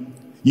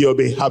 You'll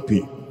be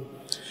happy.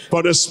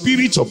 For the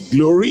Spirit of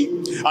glory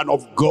and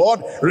of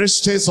God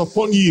resteth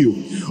upon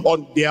you.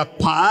 On their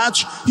part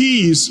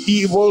he is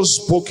evil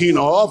spoken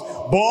of,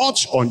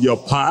 but on your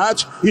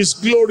part is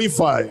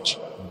glorified.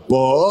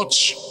 But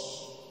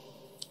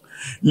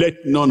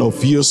let none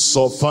of you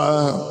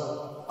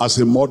suffer as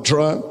a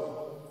murderer,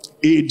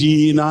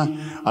 aiding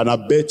and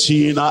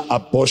abetting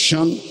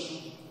abortion,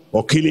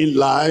 or killing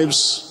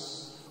lives,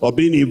 or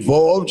being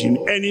involved in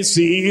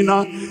anything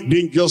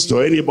dangerous to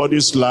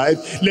anybody's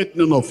life. Let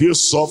none of you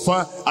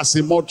suffer as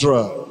a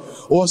murderer,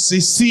 or as a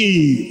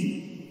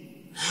thief,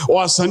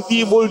 or as an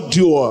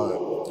evildoer,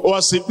 or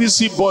as a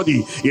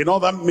busybody in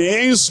other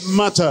men's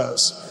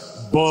matters.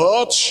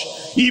 But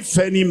if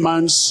any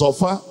man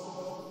suffer,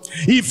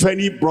 if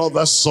any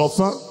brother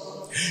suffer,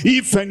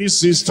 if any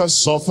sister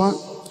suffer,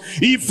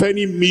 if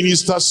any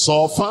minister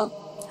suffer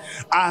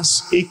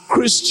as a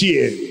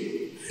Christian,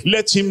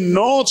 let him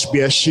not be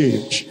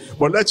ashamed,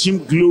 but let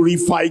him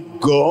glorify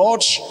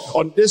God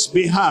on this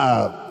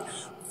behalf.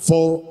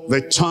 For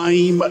the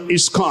time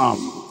is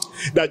come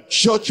that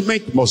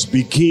judgment must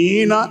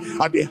begin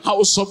at the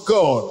house of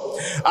God.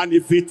 And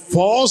if it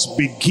first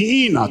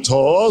begin at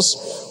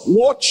us,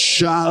 what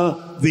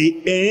shall the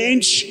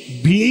end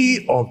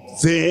be of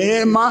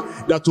them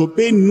that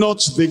obey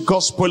not the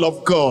gospel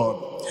of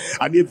God?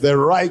 And if the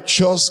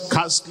righteous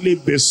scarcely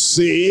be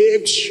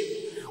saved,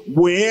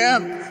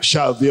 where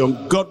shall the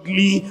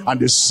ungodly and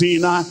the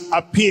sinner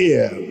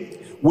appear?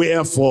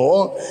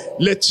 Wherefore,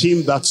 let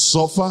him that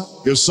suffer,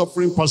 you're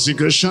suffering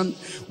persecution.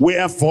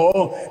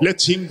 Wherefore,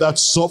 let him that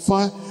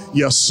suffer,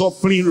 you're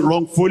suffering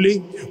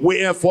wrongfully.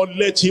 Wherefore,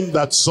 let him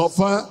that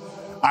suffer,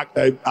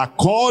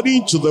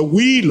 according to the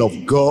will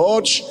of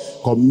God,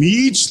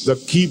 commit the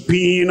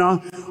keeping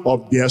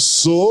of their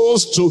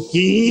souls to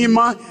him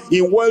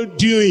in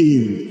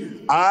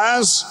well-doing,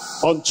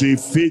 as unto a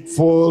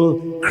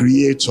faithful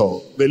Creator.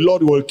 The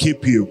Lord will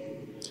keep you.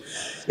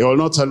 He will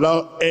not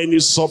allow any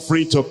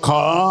suffering to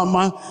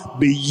come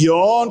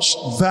beyond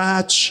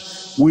that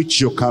which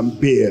you can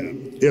bear.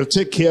 He'll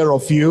take care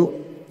of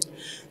you.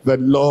 The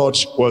Lord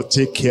will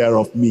take care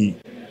of me.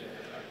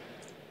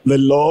 The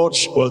Lord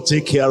will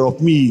take care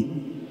of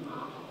me.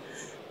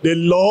 The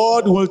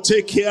Lord will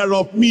take care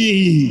of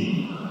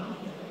me.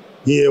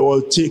 He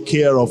will take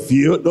care of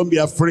you. Don't be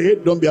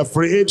afraid. Don't be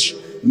afraid.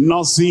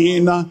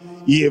 Nothing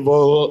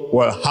evil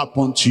will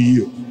happen to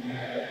you.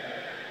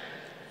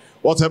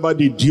 Whatever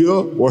they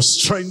do will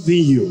strengthen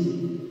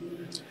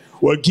you,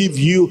 will give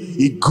you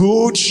a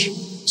good,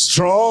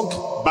 strong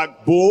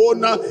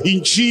backbone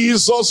in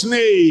Jesus'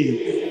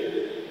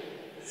 name.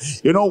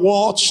 You know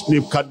what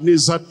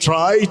Nebuchadnezzar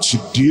tried to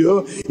do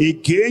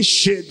against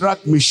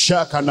Shadrach,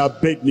 Meshach, and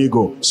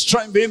Abednego?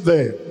 Strengthen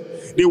them.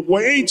 They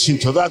went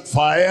into that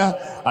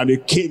fire and they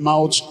came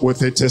out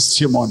with a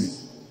testimony.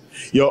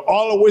 You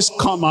always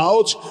come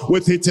out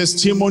with a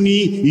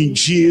testimony in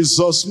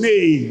Jesus'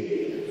 name.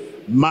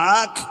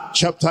 Mark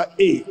chapter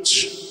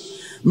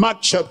 8. Mark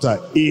chapter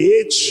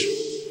 8,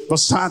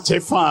 verse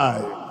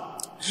 35.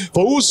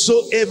 For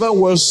whosoever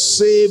will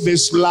save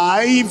his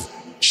life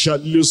shall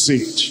lose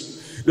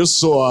it.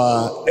 Those who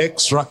are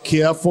extra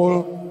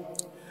careful,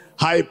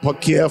 hyper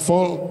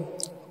careful,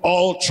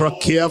 ultra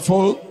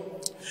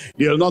careful,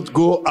 they'll not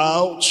go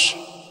out.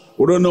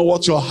 We don't know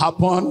what will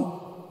happen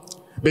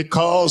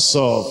because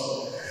of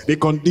the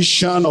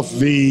condition of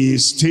the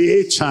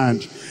state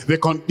and the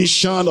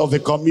condition of the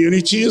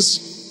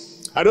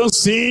communities. I don't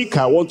think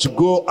I want to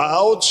go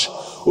out.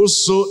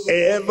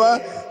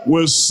 Whosoever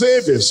will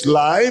save his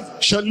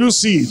life shall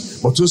lose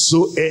it. But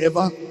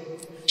whosoever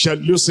shall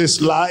lose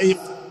his life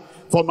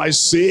for my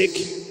sake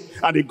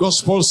and the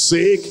gospel's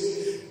sake,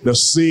 the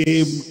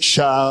same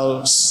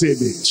shall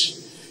save it.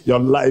 Your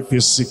life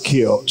is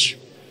secured.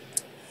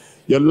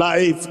 Your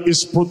life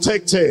is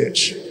protected.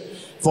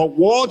 For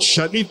what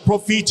shall it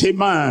profit a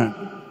man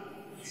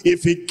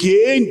if he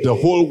gain the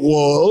whole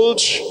world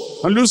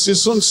and lose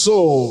his own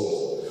soul?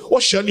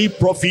 What shall he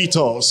profit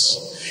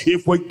us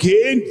if we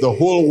gain the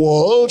whole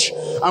world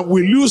and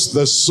we lose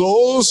the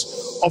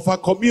souls of our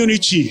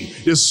community,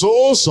 the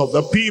souls of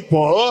the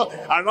people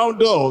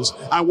around us,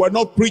 and we're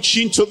not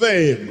preaching to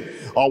them?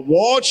 Or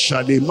what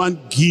shall a man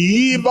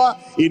give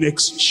in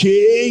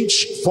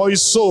exchange for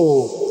his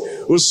soul?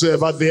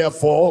 Whosoever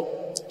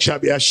therefore shall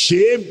be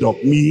ashamed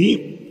of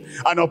me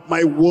and of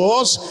my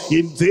words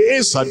in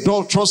this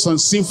adulterous and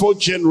sinful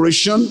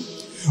generation,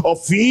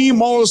 of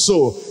him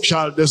also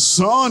shall the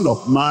Son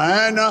of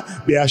Man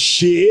be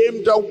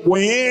ashamed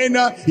when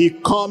he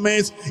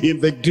cometh in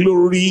the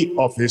glory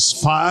of his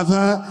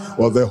Father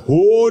or the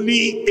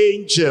holy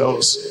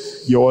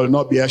angels. You will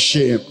not be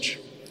ashamed.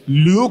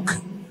 Luke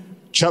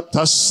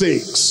chapter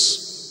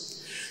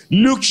 6.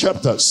 Luke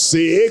chapter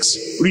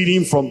 6,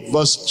 reading from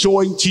verse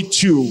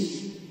 22.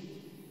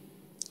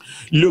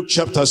 Luke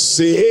chapter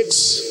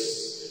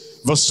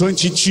 6, verse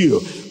 22.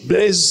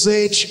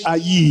 Blessed are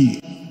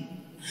ye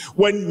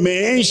when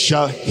men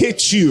shall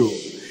hate you.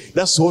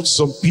 That's what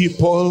some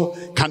people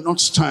cannot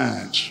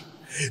stand.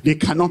 They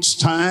cannot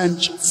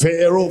stand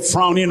Pharaoh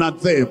frowning at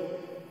them.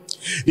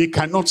 They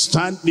cannot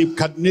stand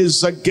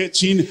Nebuchadnezzar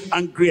getting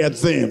angry at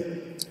them.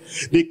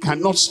 They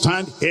cannot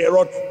stand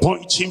Herod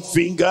pointing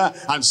finger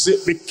and say,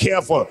 be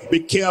careful, be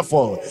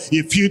careful.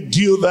 If you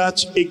do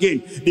that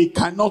again, they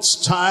cannot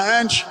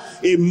stand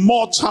a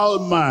mortal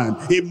man,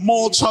 a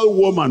mortal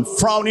woman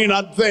frowning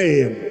at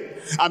them.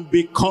 And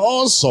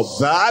because of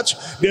that,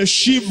 they're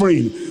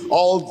shivering.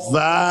 All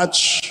that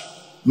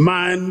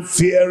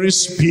man-fearing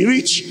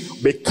spirit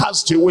be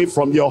cast away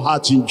from your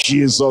heart in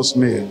Jesus'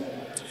 name.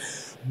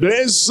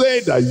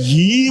 Blessed are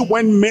ye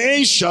when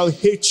men shall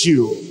hate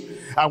you,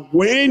 and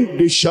when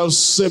they shall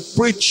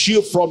separate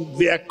you from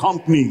their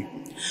company,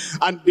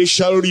 and they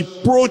shall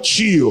reproach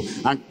you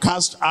and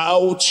cast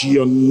out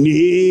your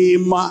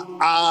name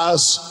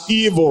as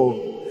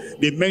evil.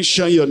 They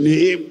mention your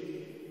name.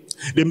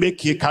 They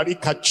make a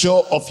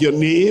caricature of your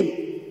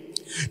name.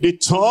 They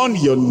turn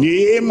your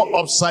name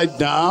upside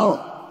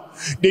down.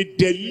 They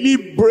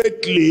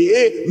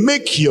deliberately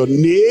make your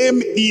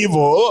name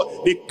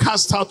evil. They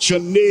cast out your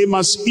name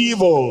as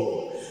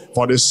evil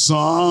for the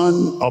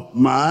Son of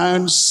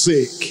Man's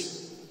sake.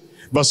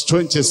 Verse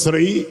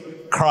 23,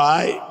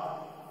 cry.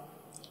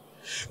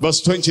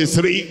 Verse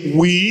 23,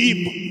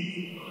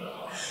 weep.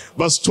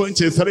 Verse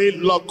 23,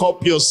 lock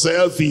up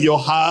yourself in your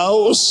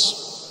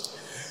house.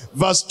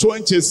 Verse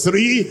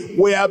 23,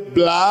 wear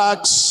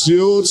black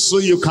suits so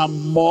you can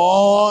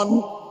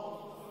mourn.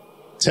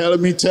 Tell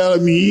me, tell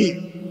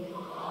me.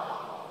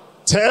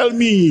 Tell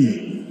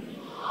me.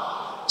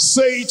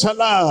 Say it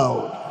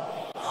aloud.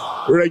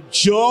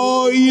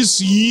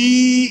 Rejoice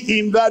ye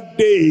in that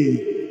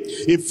day.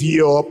 If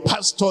your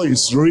pastor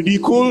is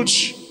ridiculed,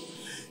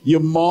 you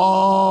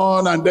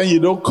mourn and then you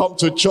don't come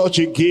to church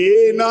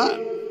again.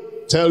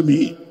 Tell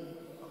me.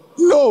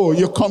 No,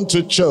 you come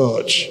to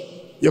church.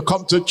 You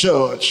come to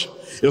church.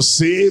 You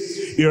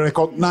see, you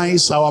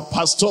recognize our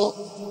pastor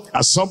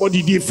as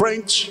somebody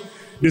different,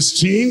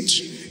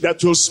 distinct,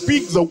 that will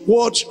speak the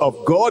word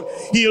of God.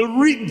 He'll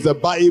read the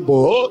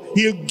Bible.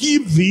 He'll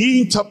give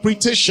the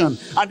interpretation.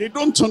 And they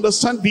don't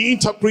understand the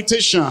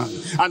interpretation.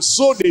 And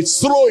so they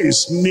throw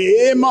his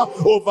name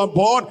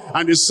overboard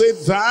and they say,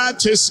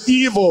 that is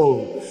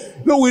evil.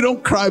 No, we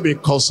don't cry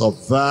because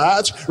of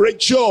that.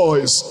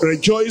 Rejoice,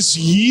 rejoice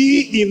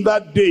ye in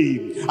that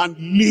day, and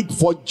leap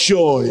for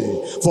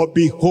joy. For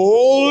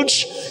behold,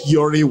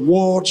 your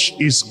reward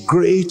is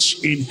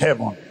great in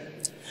heaven.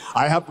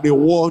 I have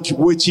reward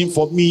waiting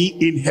for me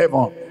in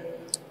heaven.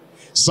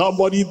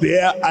 Somebody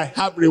there, I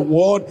have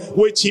reward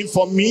waiting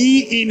for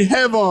me in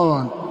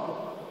heaven.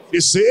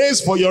 It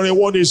says, for your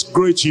reward is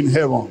great in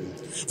heaven.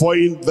 For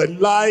in the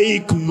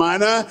like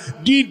manner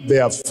did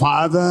their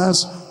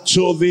fathers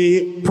to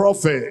the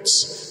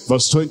prophets.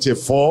 Verse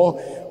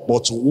 24,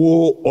 but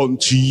woe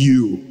unto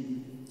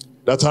you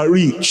that are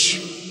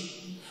rich,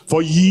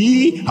 for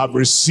ye have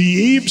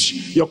received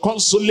your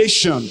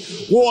consolation.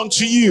 Woe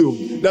unto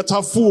you that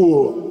are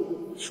full,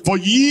 for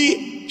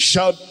ye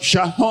shall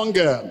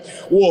hunger.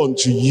 Woe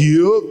unto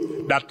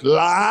you that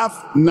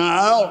laugh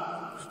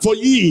now, for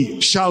ye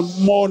shall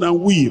mourn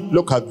and weep.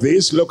 Look at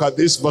this,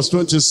 verse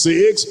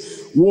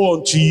 26. Woe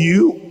unto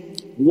you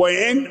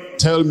when,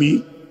 tell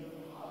me,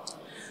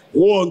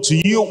 woe unto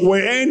you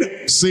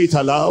when, say it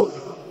aloud,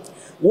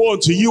 woe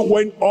unto you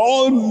when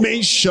all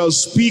men shall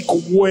speak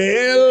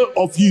well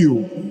of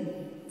you.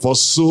 For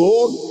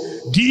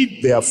so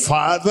did their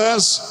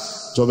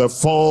fathers to the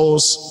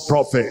false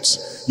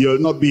prophets. You will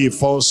not be a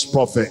false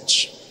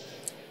prophet.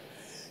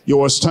 You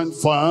will stand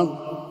firm,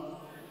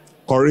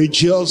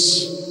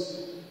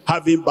 courageous,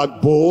 having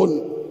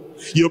backbone.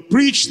 You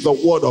preach the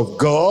word of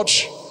God.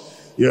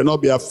 You will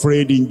not be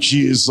afraid in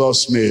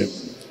Jesus' name.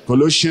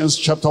 Colossians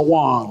chapter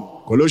 1.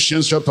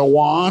 Colossians chapter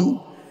 1,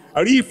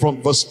 I read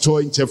from verse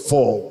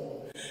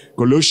 24.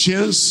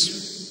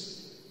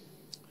 Colossians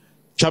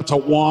chapter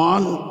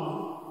 1,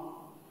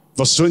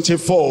 verse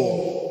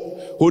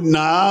 24. Who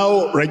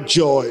now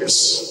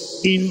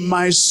rejoice in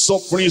my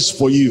sufferings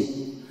for you.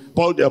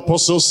 Paul the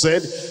apostle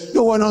said,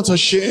 no, we're not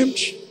ashamed.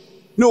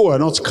 No, we're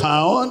not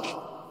cowed.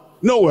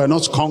 No, we're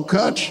not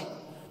conquered.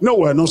 No,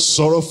 we're not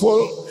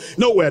sorrowful.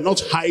 No, we're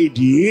not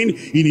hiding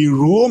in a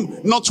room,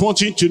 not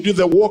wanting to do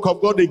the work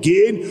of God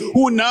again.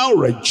 Who now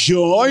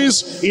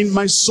rejoice in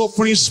my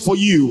sufferings for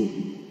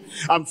you,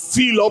 and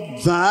fill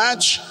up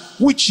that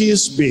which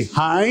is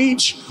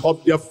behind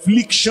of the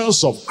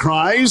afflictions of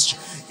Christ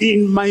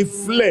in my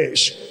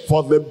flesh,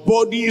 for the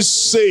body's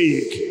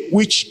sake,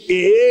 which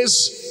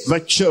is the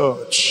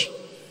church.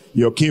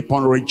 You keep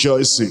on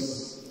rejoicing.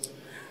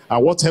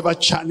 And whatever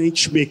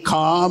challenge may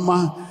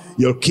come,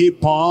 you'll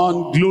keep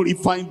on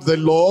glorifying the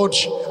Lord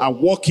and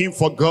working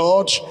for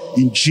God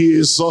in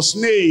Jesus'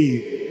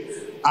 name.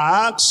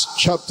 Acts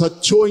chapter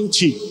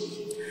 20.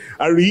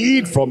 I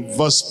read from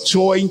verse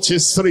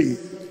 23.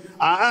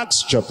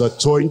 Acts chapter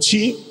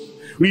 20,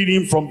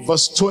 reading from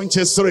verse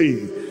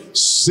 23.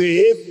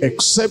 Save,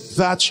 except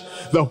that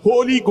the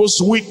Holy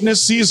Ghost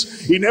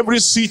witnesses in every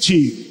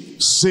city,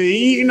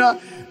 saying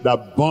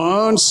that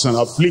bonds and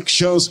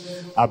afflictions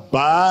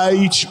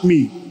abide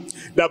me.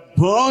 The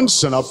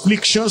bonds and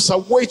afflictions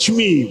await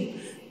me.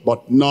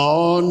 But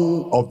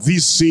none of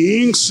these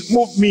things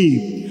move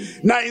me,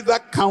 neither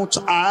count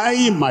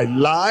I my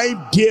life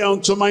dear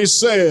unto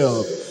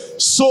myself,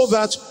 so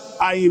that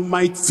I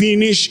might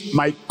finish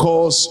my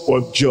course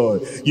with joy.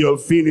 You'll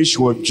finish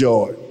with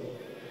joy.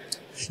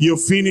 You'll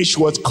finish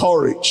with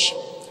courage.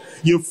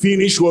 You'll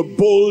finish with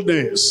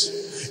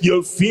boldness.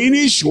 You'll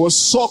finish with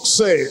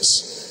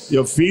success.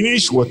 You'll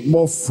finish with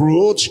more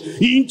fruit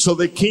into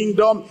the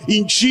kingdom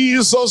in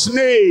Jesus'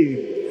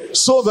 name,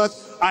 so that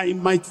I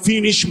might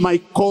finish my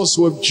course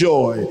with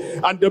joy,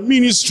 and the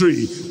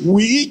ministry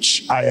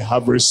which I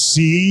have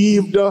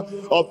received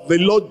of the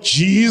Lord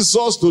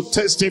Jesus, to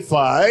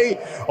testify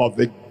of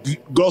the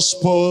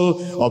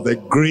gospel of the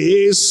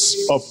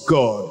grace of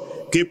God.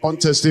 Keep on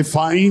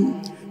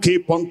testifying,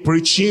 keep on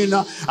preaching,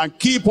 and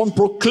keep on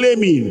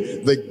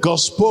proclaiming the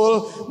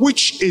gospel,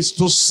 which is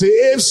to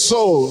save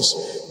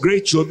souls.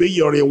 Great will be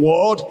your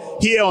reward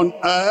here on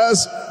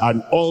earth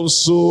and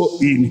also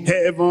in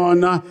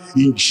heaven,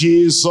 in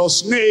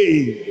Jesus'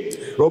 name.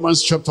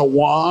 Romans chapter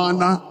 1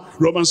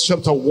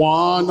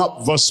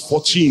 verse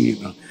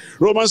 14.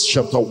 Romans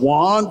chapter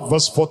 1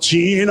 verse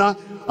 14. I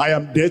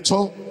am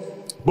debtor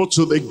both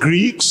to the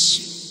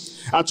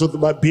Greeks and to the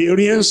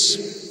barbarians,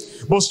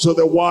 both to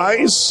the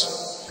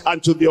wise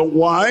and to the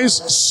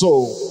unwise.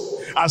 So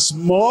as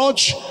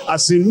much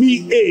as in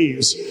me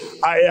is,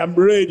 I am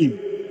ready.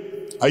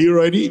 Are you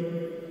ready?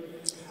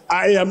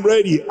 I am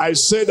ready. I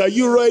said, are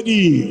you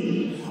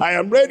ready? I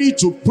am ready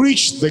to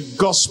preach the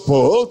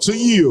gospel to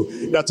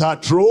you that are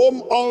at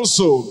Rome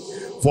also.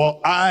 For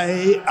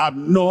I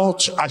am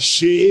not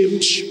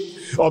ashamed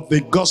of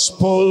the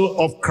gospel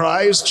of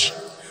Christ,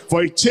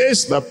 for it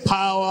is the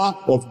power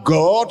of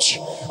God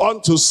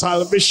unto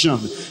salvation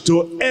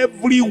to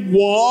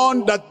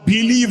everyone that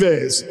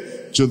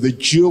believeth, to the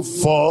Jew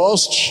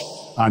first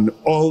and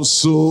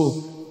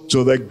also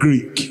to the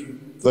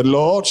Greek. The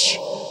Lord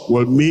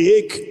will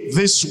make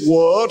this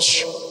word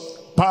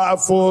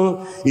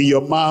powerful in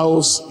your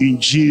mouth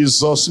in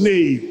Jesus'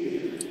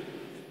 name.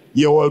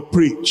 You will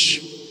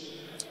preach.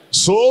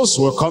 Souls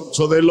will come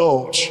to the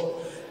Lord.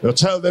 You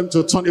tell them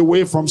to turn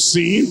away from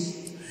sin.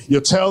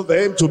 You tell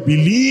them to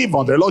believe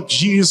on the Lord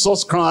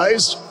Jesus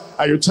Christ.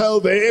 And you tell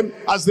them,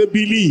 as they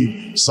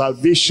believe,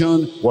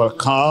 salvation will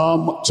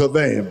come to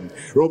them.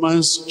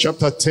 Romans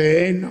chapter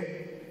 10,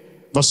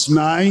 verse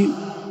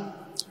 9.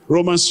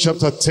 Romans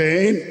chapter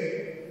 10,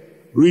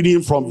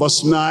 reading from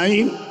verse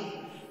 9,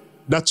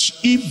 that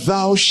if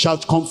thou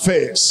shalt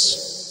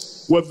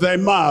confess with thy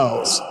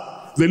mouth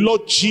the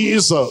Lord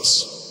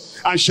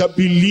Jesus, and shalt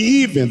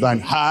believe in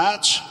thine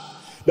heart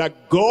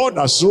that God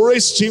has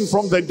raised him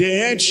from the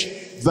dead,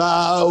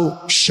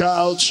 thou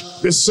shalt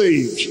be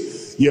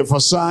saved. You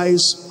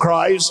emphasize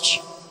Christ,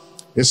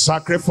 his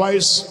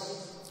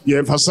sacrifice. You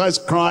emphasize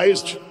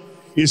Christ,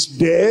 his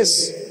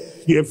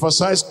death. You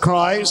emphasize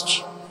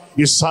Christ,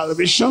 his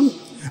salvation.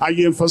 And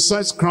you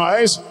emphasize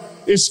Christ,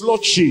 his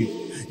lordship.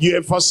 You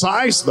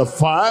emphasize the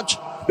fact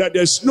that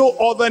there's no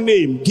other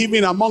name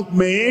given among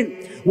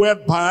men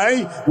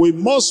whereby we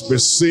must be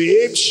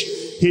saved.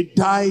 He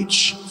died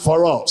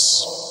for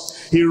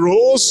us. He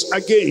rose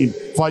again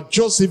for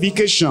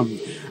justification.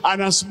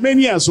 And as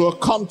many as will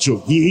come to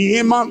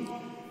him,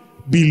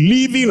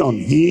 believing on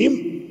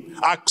him,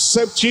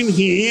 accepting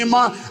him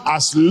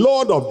as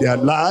Lord of their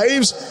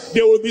lives,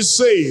 they will be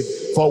saved.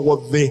 For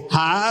with the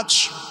heart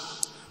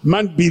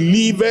man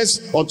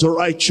believeth unto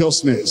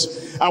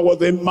righteousness, and with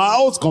the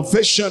mouth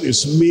confession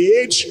is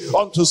made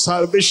unto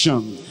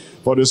salvation.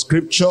 For the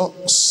scripture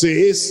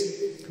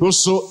says,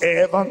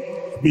 whosoever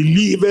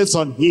believeth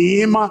on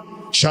him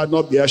shall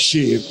not be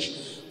ashamed.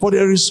 For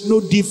there is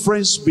no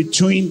difference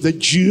between the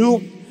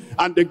Jew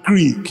and the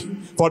Greek.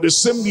 For the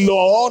same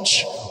Lord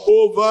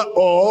over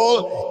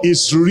all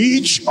is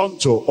rich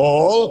unto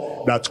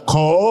all that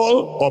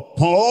call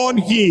upon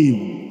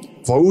him.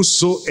 For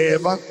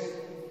whosoever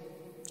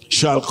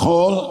shall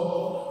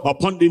call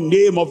upon the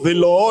name of the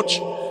Lord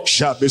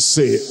shall be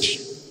saved.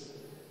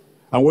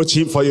 I'm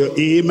waiting for your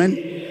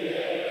amen.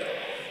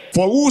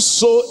 For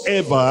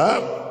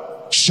whosoever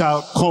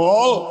shall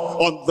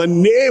call on the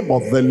name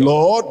of the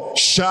Lord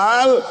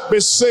shall be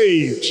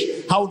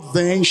saved. How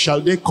then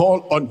shall they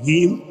call on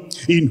him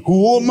in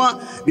whom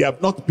they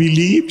have not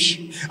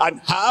believed?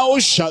 And how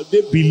shall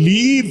they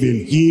believe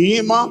in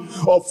him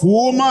of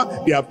whom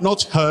they have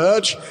not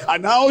heard?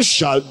 And how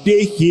shall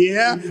they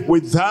hear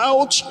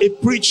without a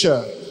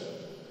preacher?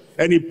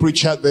 Any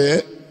preacher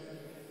there?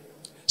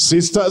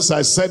 Sisters,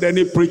 I said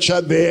any preacher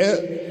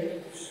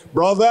there?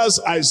 Brothers,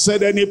 I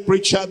said any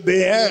preacher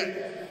there?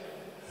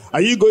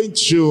 Are you going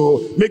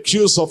to make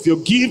use of your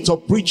gift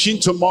of preaching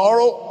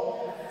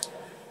tomorrow?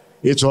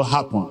 It will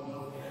happen.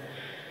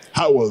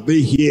 How will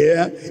they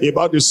hear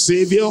about the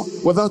Savior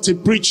without a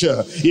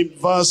preacher? In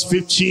verse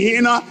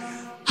 15,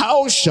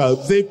 how shall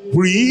they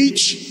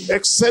preach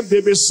except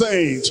they be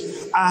sent?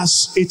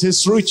 As it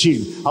is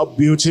written, how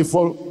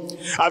beautiful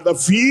at the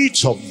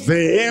feet of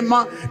them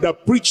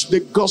that preach the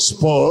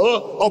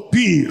gospel of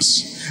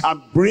peace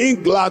and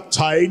bring glad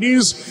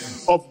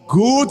tidings of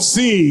good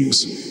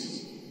things.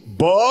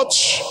 But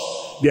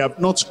they have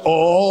not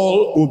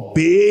all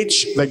obeyed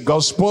the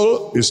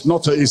gospel. It's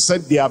not, he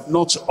said they have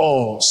not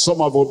all. Some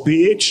have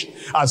obeyed.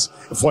 As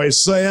for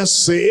Isaiah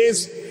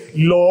says,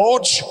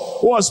 Lord,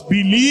 who has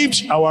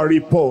believed our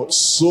report?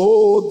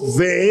 So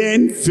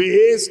then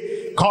faith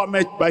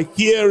cometh by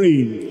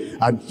hearing,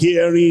 and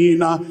hearing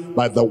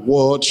by the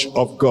word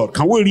of God.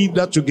 Can we read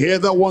that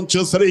together? 1,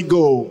 2, 3,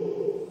 go.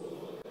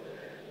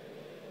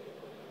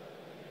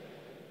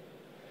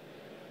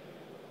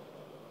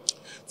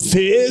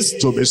 Faith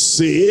to be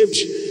saved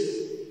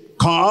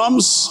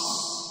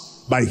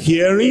comes by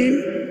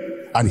hearing,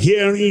 and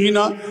hearing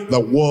the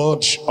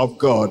word of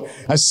God.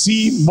 I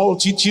see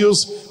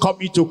multitudes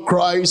coming to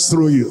Christ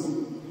through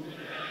you.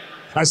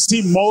 I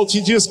see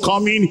multitudes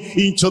coming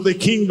into the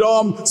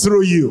kingdom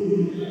through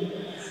you.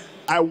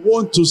 I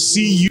want to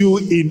see you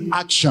in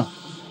action.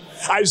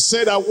 I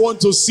said I want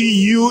to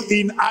see you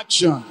in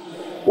action.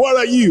 What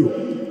are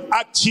you?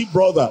 Active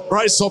brother,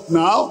 rise up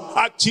now.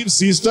 Active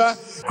sister,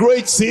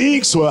 great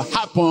things will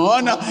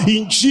happen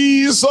in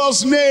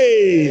Jesus'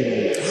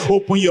 name.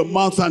 Open your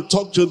mouth and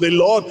talk to the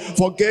Lord.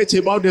 Forget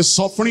about the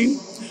suffering.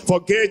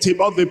 Forget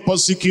about the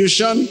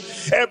persecution.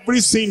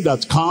 Everything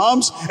that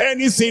comes,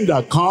 anything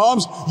that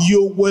comes,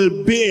 you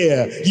will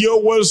bear. You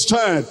will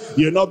stand.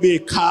 You'll not be a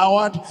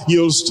coward.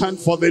 You'll stand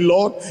for the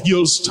Lord.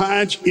 You'll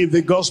stand in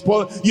the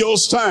gospel. You'll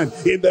stand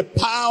in the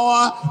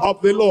power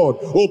of the Lord.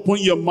 Open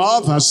your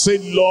mouth and say,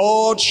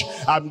 Lord,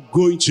 I'm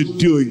going to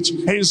do it.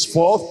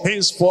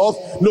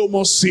 Henceforth, no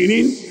more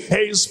sinning.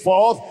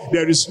 Henceforth,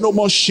 there is no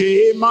more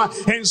shame.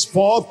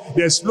 Henceforth,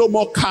 there's no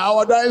more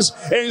cowardice.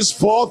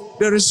 Henceforth,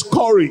 there is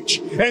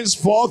courage.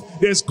 Henceforth,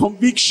 there's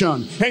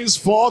conviction.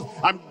 Henceforth,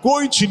 I'm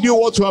going to do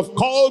what you have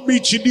called me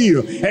to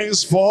do.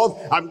 Henceforth,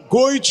 I'm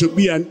going to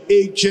be an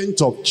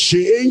agent of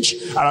change,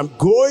 and I'm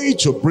going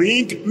to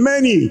bring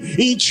many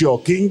into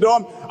your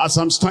kingdom. As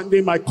I'm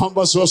standing, my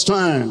converse will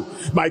stand.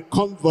 My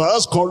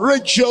converse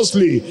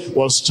courageously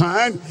will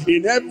stand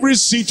in every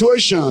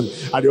situation,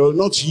 and they will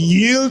not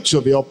yield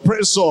to the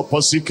oppressor or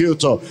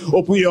persecutor.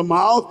 Open your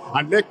mouth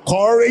and let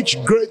courage,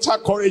 greater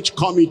courage,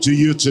 come into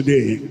you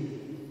today.